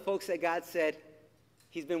 I'm one of the folks that God said,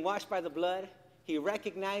 he's been washed by the blood. He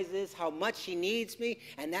recognizes how much he needs me,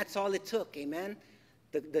 and that's all it took. Amen?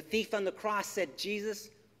 The thief on the cross said, Jesus,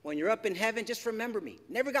 when you're up in heaven, just remember me.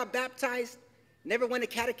 Never got baptized, never went to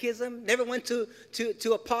catechism, never went to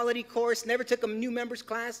a polity course, never took a new members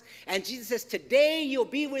class. And Jesus says, today you'll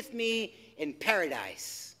be with me in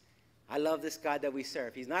paradise. I love this God that we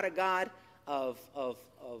serve. He's not a God of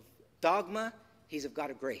dogma. He's a God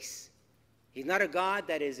of grace. He's not a God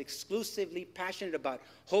that is exclusively passionate about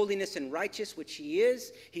holiness and righteousness, which he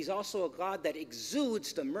is. He's also a God that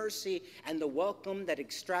exudes the mercy and the welcome that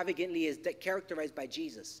extravagantly is characterized by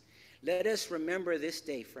Jesus. Let us remember this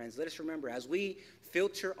day, friends. Let us remember, as we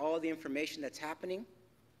filter all the information that's happening,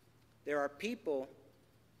 there are people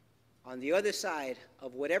on the other side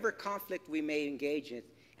of whatever conflict we may engage in,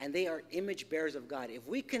 and they are image bearers of God. If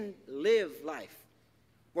we can live life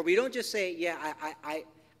where we don't just say, yeah, I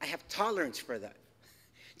have tolerance for that.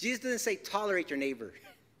 Jesus didn't say tolerate your neighbor.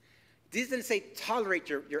 Jesus didn't say tolerate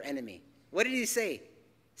your enemy. What did he say? He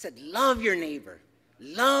said love your neighbor.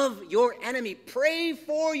 Love your enemy. Pray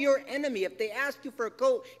for your enemy. If they ask you for a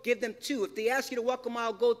coat, give them two. If they ask you to walk a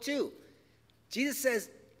mile, go two. Jesus says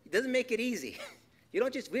it doesn't make it easy. We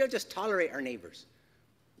don't just tolerate our neighbors.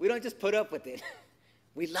 We don't just put up with it.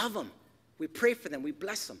 We love them. We pray for them. We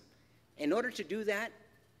bless them. In order to do that,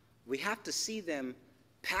 we have to see them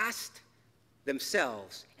past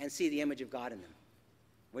themselves and see the image of God in them.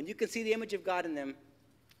 When you can see the image of God in them,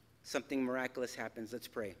 something miraculous happens. Let's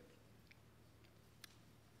pray.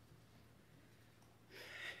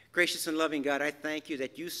 Gracious and loving God, I thank you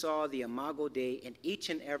that you saw the Imago Dei in each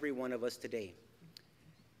and every one of us today.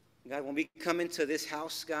 God, when we come into this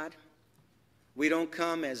house, God, we don't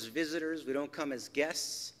come as visitors. We don't come as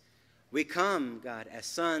guests. We come, God, as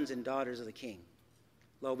sons and daughters of the King.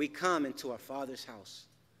 Lord, we come into our Father's house.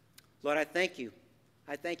 Lord, I thank you.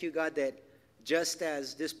 I thank you, God, that just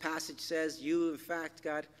as this passage says, you, in fact,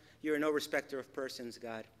 God, you're no respecter of persons,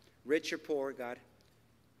 God. Rich or poor, God.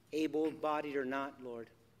 Able-bodied or not, Lord.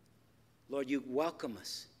 Lord, you welcome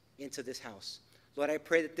us into this house. Lord, I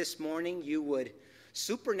pray that this morning you would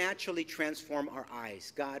supernaturally transform our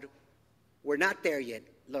eyes. God, we're not there yet.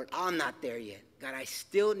 Lord, I'm not there yet. God, I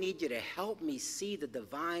still need you to help me see the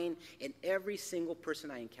divine in every single person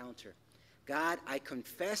I encounter. God, I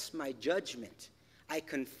confess my judgment. I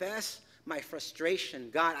confess my frustration.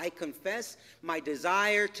 God, I confess my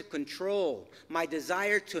desire to control, my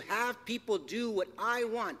desire to have people do what I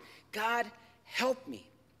want. God, help me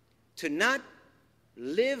to not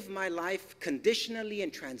live my life conditionally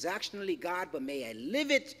and transactionally, God, but may I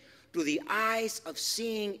live it through the eyes of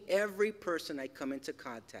seeing every person I come into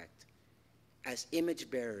contact as image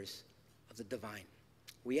bearers of the divine.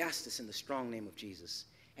 We ask this in the strong name of Jesus.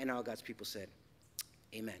 And all God's people said,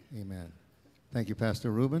 amen. Amen. Thank you,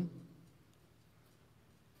 Pastor Ruben.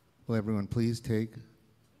 Will everyone please take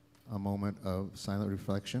a moment of silent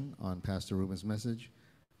reflection on Pastor Ruben's message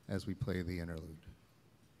as we play the interlude.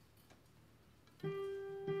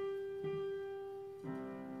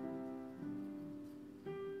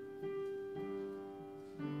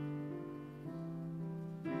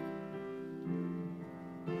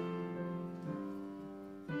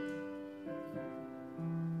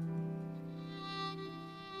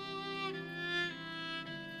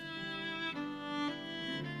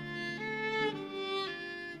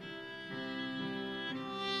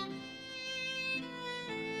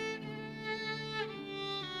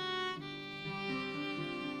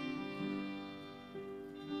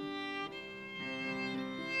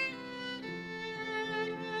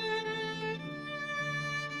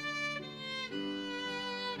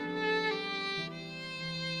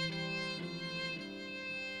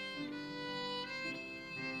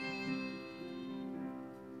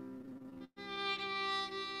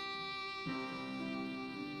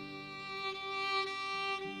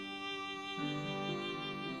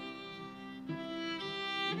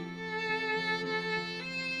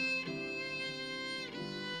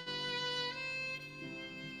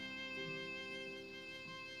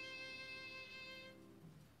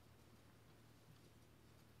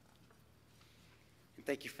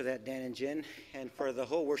 Thank you for that, Dan and Jen. And for the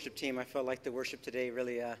whole worship team, I felt like the worship today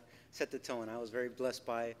really set the tone. I was very blessed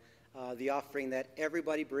by the offering that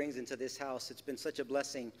everybody brings into this house. It's been such a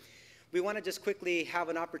blessing. We want to just quickly have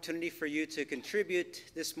an opportunity for you to contribute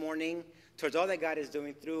this morning towards all that God is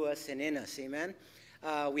doing through us and in us. Amen.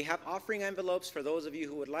 We have offering envelopes for those of you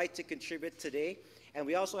who would like to contribute today. And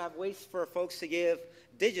we also have ways for folks to give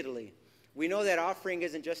digitally. We know that offering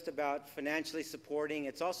isn't just about financially supporting.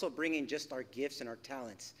 It's also bringing just our gifts and our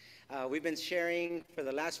talents. We've been sharing for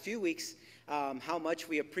the last few weeks how much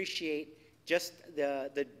we appreciate just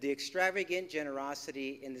the extravagant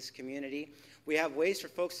generosity in this community. We have ways for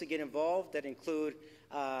folks to get involved that include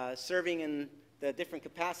serving in the different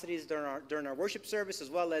capacities during our worship service, as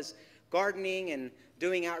well as gardening and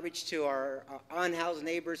doing outreach to our unhoused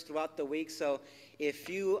neighbors throughout the week. So if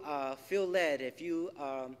you feel led, if you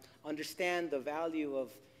understand the value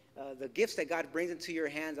of the gifts that God brings into your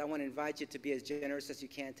hands, I want to invite you to be as generous as you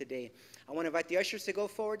can today. I want to invite the ushers to go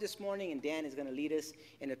forward this morning, and Dan is going to lead us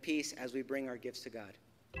in a piece as we bring our gifts to God.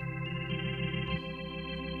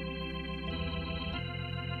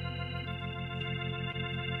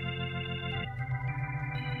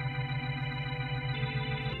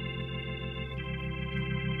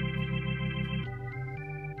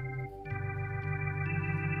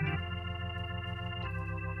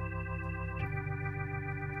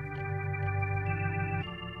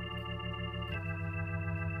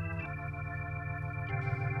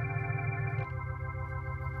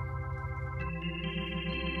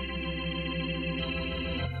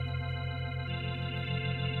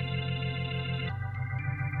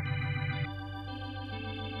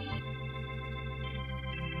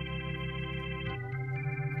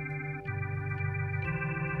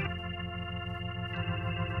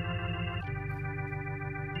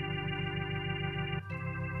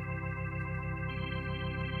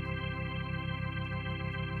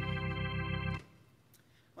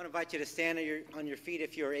 I want to invite you to stand on your feet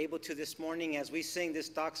if you are able to this morning as we sing this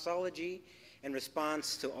doxology in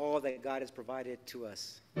response to all that God has provided to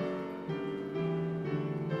us.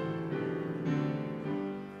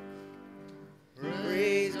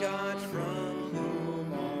 Praise God from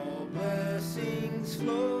whom all blessings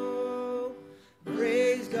flow.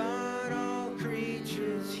 Praise God, all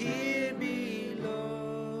creatures here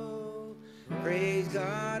below. Praise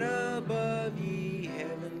God above ye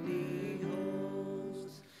heavenly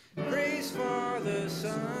hosts. Praise Father,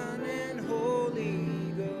 Son, and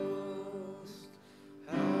Holy Ghost.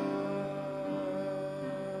 Amen.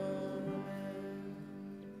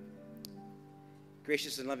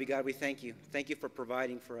 Gracious and loving God, we thank you. Thank you for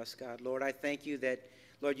providing for us, God. Lord, I thank you that,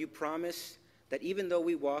 Lord, you promise that even though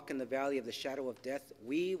we walk in the valley of the shadow of death,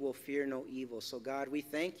 we will fear no evil. So, God, we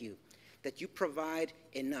thank you that you provide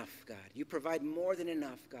enough, God. You provide more than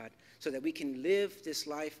enough, God, so that we can live this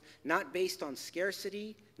life not based on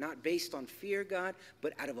scarcity, not based on fear, God,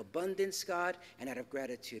 but out of abundance, God, and out of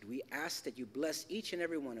gratitude. We ask that you bless each and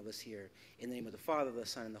every one of us here in the name of the Father, the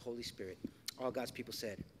Son, and the Holy Spirit. All God's people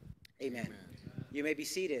said, amen. You may be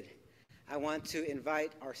seated. I want to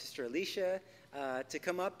invite our sister Alicia to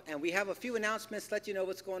come up, and we have a few announcements to let you know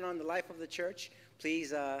what's going on in the life of the church.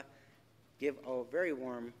 Please give a very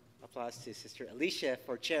warm applause to Sister Alicia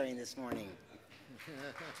for chairing this morning.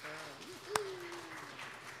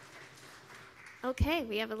 Okay,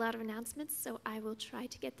 we have a lot of announcements, so I will try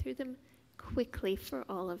to get through them quickly for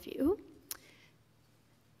all of you.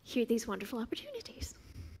 Here are these wonderful opportunities.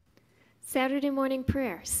 Saturday morning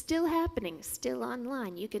prayer, still happening, still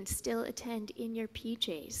online. You can still attend in your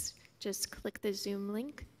PJs. Just click the Zoom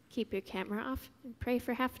link, keep your camera off, and pray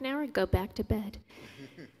for half an hour and go back to bed.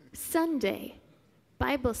 Sunday,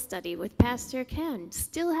 Bible study with Pastor Ken,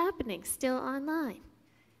 still happening, still online.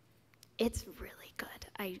 It's really good.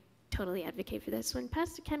 I totally advocate for this one.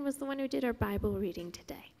 Pastor Ken was the one who did our Bible reading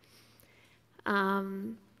today.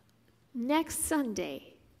 Next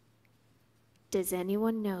Sunday, does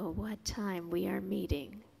anyone know what time we are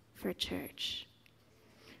meeting for church?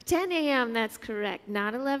 10 a.m., that's correct.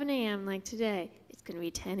 Not 11 a.m. like today. It's going to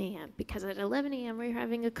be 10 a.m. because at 11 a.m. we're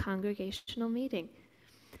having a congregational meeting.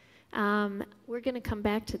 We're going to come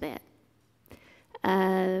back to that.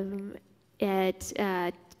 At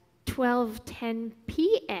 12:10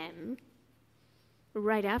 p.m.,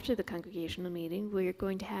 right after the congregational meeting, we're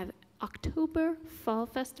going to have October Fall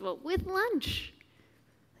Festival with lunch.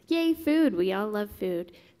 Yay, food. We all love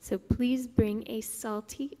food. So please bring a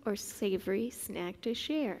salty or savory snack to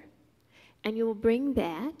share. And you will bring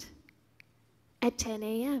that at 10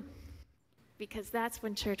 a.m. because that's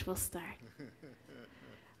when church will start.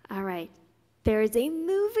 All right. There is a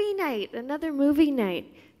movie night, another movie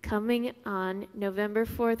night coming on November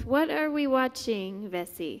 4th. What are we watching,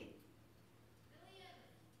 Vessi?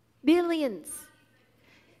 Billions.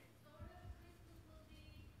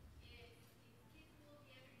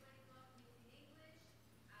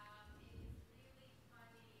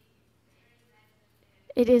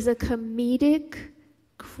 It is a comedic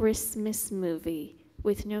Christmas movie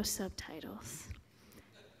with no subtitles.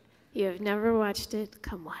 You have never watched it?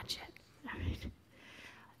 Come watch it. All right.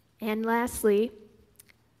 And lastly,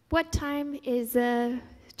 what time is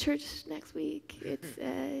church next week? It's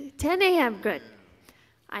 10 a.m. Good.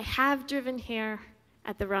 I have driven here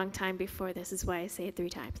at the wrong time before. This is why I say it 3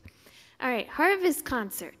 times. All right, Harvest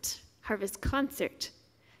Concert. Harvest Concert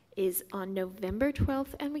is on November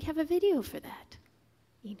 12th, and we have a video for that.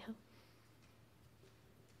 You know.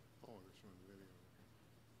 Oh, they're showing the video.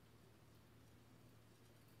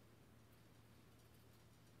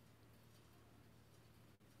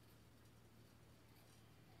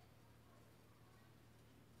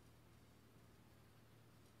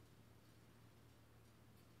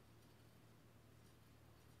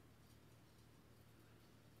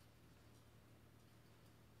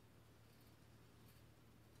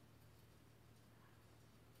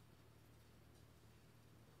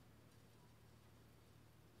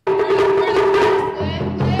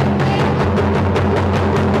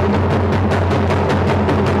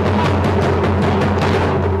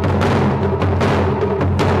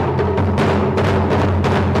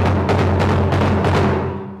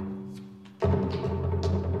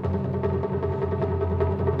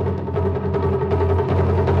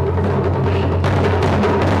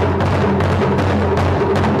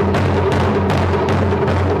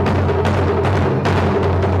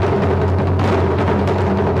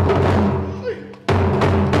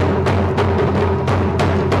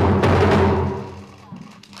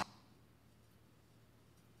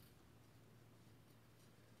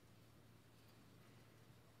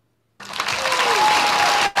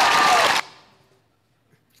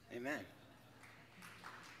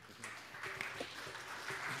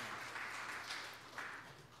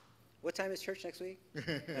 What time is church next week?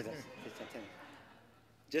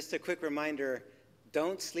 Just a quick reminder,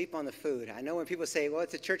 don't sleep on the food. I know when people say, well,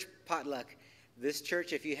 it's a church potluck. This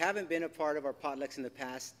church, if you haven't been a part of our potlucks in the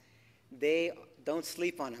past, they don't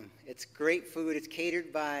sleep on them. It's great food. It's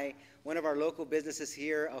catered by one of our local businesses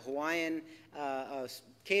here, a Hawaiian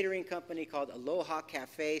catering company called Aloha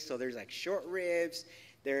Cafe. So there's like short ribs,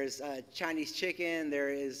 there's Chinese chicken, there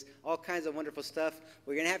is all kinds of wonderful stuff.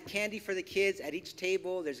 We're going to have candy for the kids at each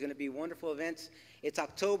table. There's going to be wonderful events. It's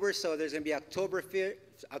October, so there's going to be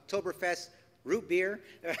Oktoberfest root beer.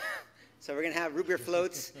 So we're going to have root beer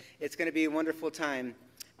floats. It's going to be a wonderful time.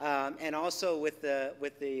 And also with the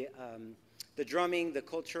drumming, the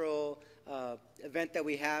cultural event that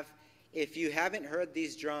we have, if you haven't heard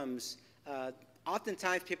these drums,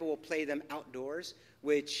 oftentimes people will play them outdoors,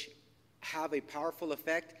 which have a powerful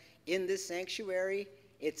effect. In this sanctuary,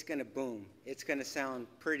 it's going to boom. It's going to sound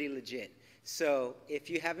pretty legit. So if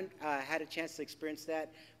you haven't had a chance to experience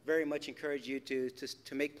that, very much encourage you to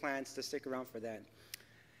make plans to stick around for that.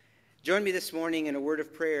 Join me this morning in a word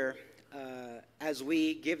of prayer as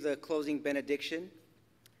we give the closing benediction.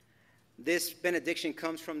 This benediction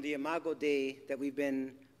comes from the Imago Dei that we've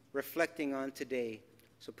been reflecting on today.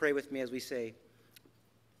 So pray with me as we say,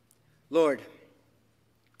 Lord,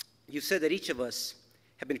 you said that each of us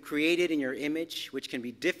have been created in your image, which can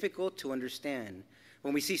be difficult to understand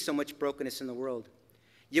when we see so much brokenness in the world.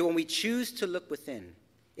 Yet when we choose to look within,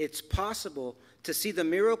 it's possible to see the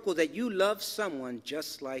miracle that you love someone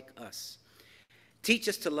just like us. Teach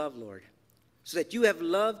us to love, Lord, so that you have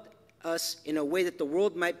loved us in a way that the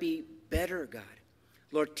world might be better, God.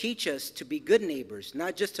 Lord, teach us to be good neighbors,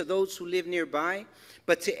 not just to those who live nearby,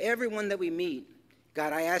 but to everyone that we meet.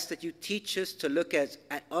 God, I ask that you teach us to look at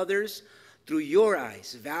others through your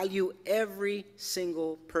eyes. Value every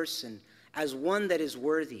single person as one that is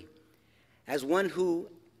worthy, as one who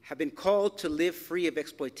have been called to live free of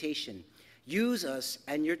exploitation. Use us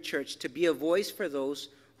and your church to be a voice for those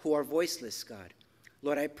who are voiceless, God.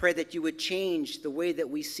 Lord, I pray that you would change the way that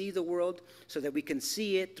we see the world so that we can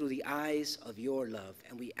see it through the eyes of your love.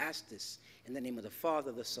 And we ask this in the name of the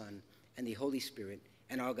Father, the Son, and the Holy Spirit.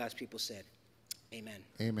 And all God's people said, amen.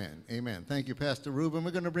 Amen. Amen. Thank you, Pastor Ruben.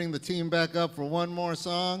 We're going to bring the team back up for one more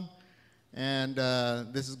song. And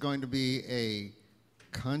this is going to be a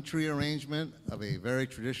country arrangement of a very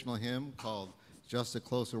traditional hymn called Just a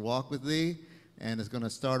Closer Walk with Thee. And it's going to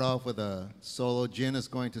start off with a solo. Jin is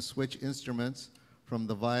going to switch instruments from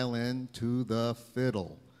the violin to the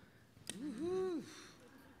fiddle. Woo-hoo.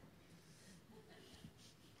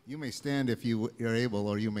 You may stand if you are able,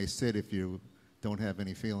 or you may sit if you don't have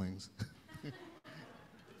any feelings.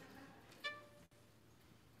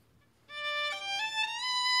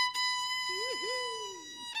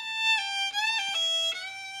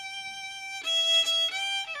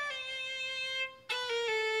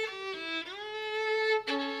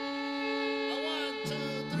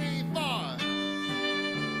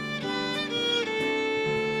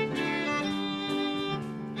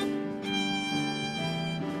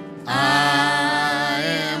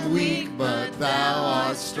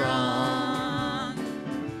 Strong.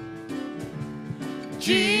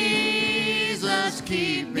 Jesus,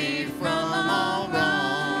 keep me from all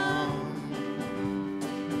wrong.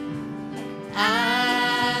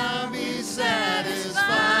 I'll be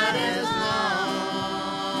satisfied as long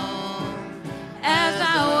As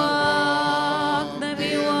I walk, let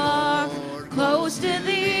me walk close to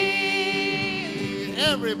thee.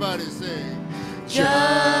 Everybody sing.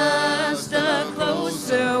 Just a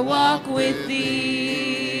closer walk with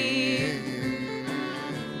thee.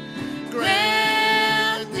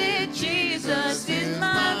 Granted, Jesus is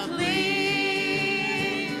my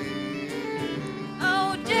plea.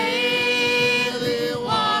 Oh, daily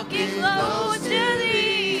walking close to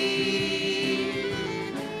thee.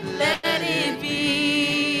 Let it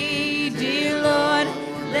be, dear Lord,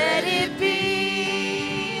 let it be.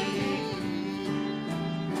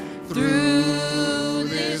 Through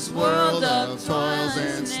this world of toils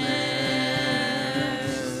and snares,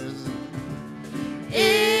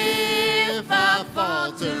 if I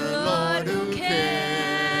falter, Lord, who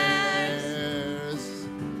cares?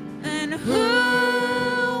 And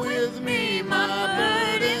who with me my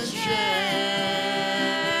burden shares?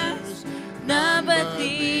 None but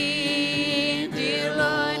thee, dear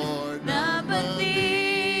Lord, none but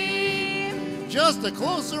thee. Just a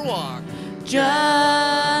closer walk.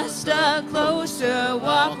 Just a closer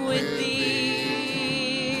walk with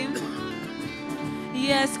thee.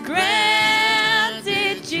 Yes,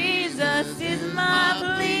 granted, Jesus is my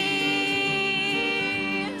plea.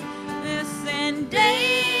 Yes, and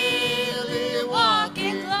daily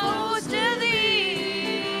walking close to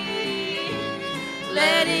thee.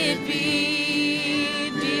 Let it be,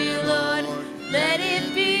 dear Lord, let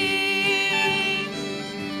it be.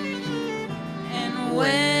 And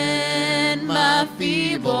when my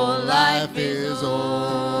feeble life is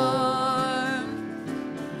o'er,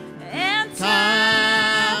 and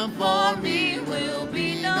time for me will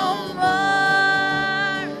be no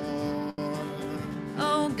more.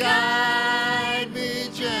 Oh, guide me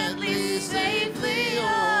gently, safely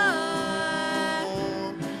on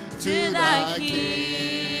to thy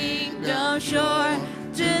kingdom shore,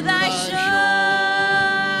 to thy shore.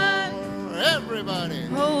 Everybody.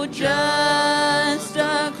 Oh, just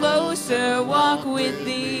a closer walk with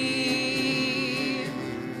thee.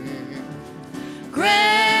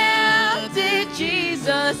 Granted,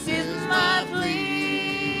 Jesus is my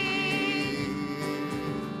plea.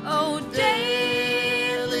 Oh,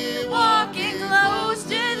 daily walking close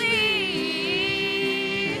to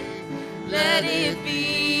thee. Let it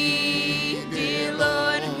be, dear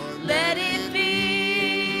Lord, let it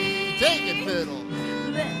be. Take it, fiddle.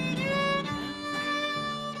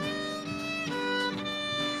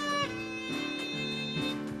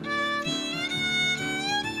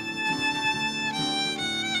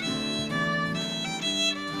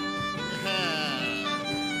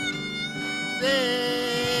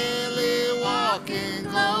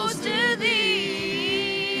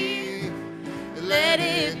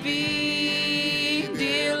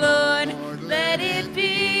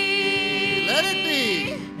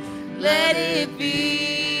 let it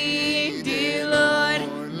be. Dear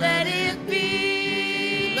Lord, let it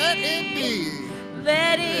be. Let it be.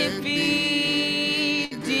 Let it be.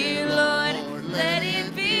 Dear Lord, let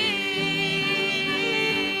it be.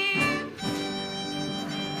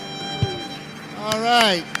 All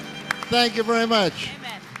right. Thank you very much.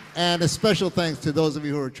 Amen. And a special thanks to those of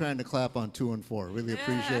you who are trying to clap on 2 and 4. Really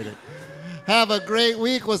appreciate it. Have a great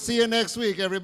week. We'll see you next week, everybody.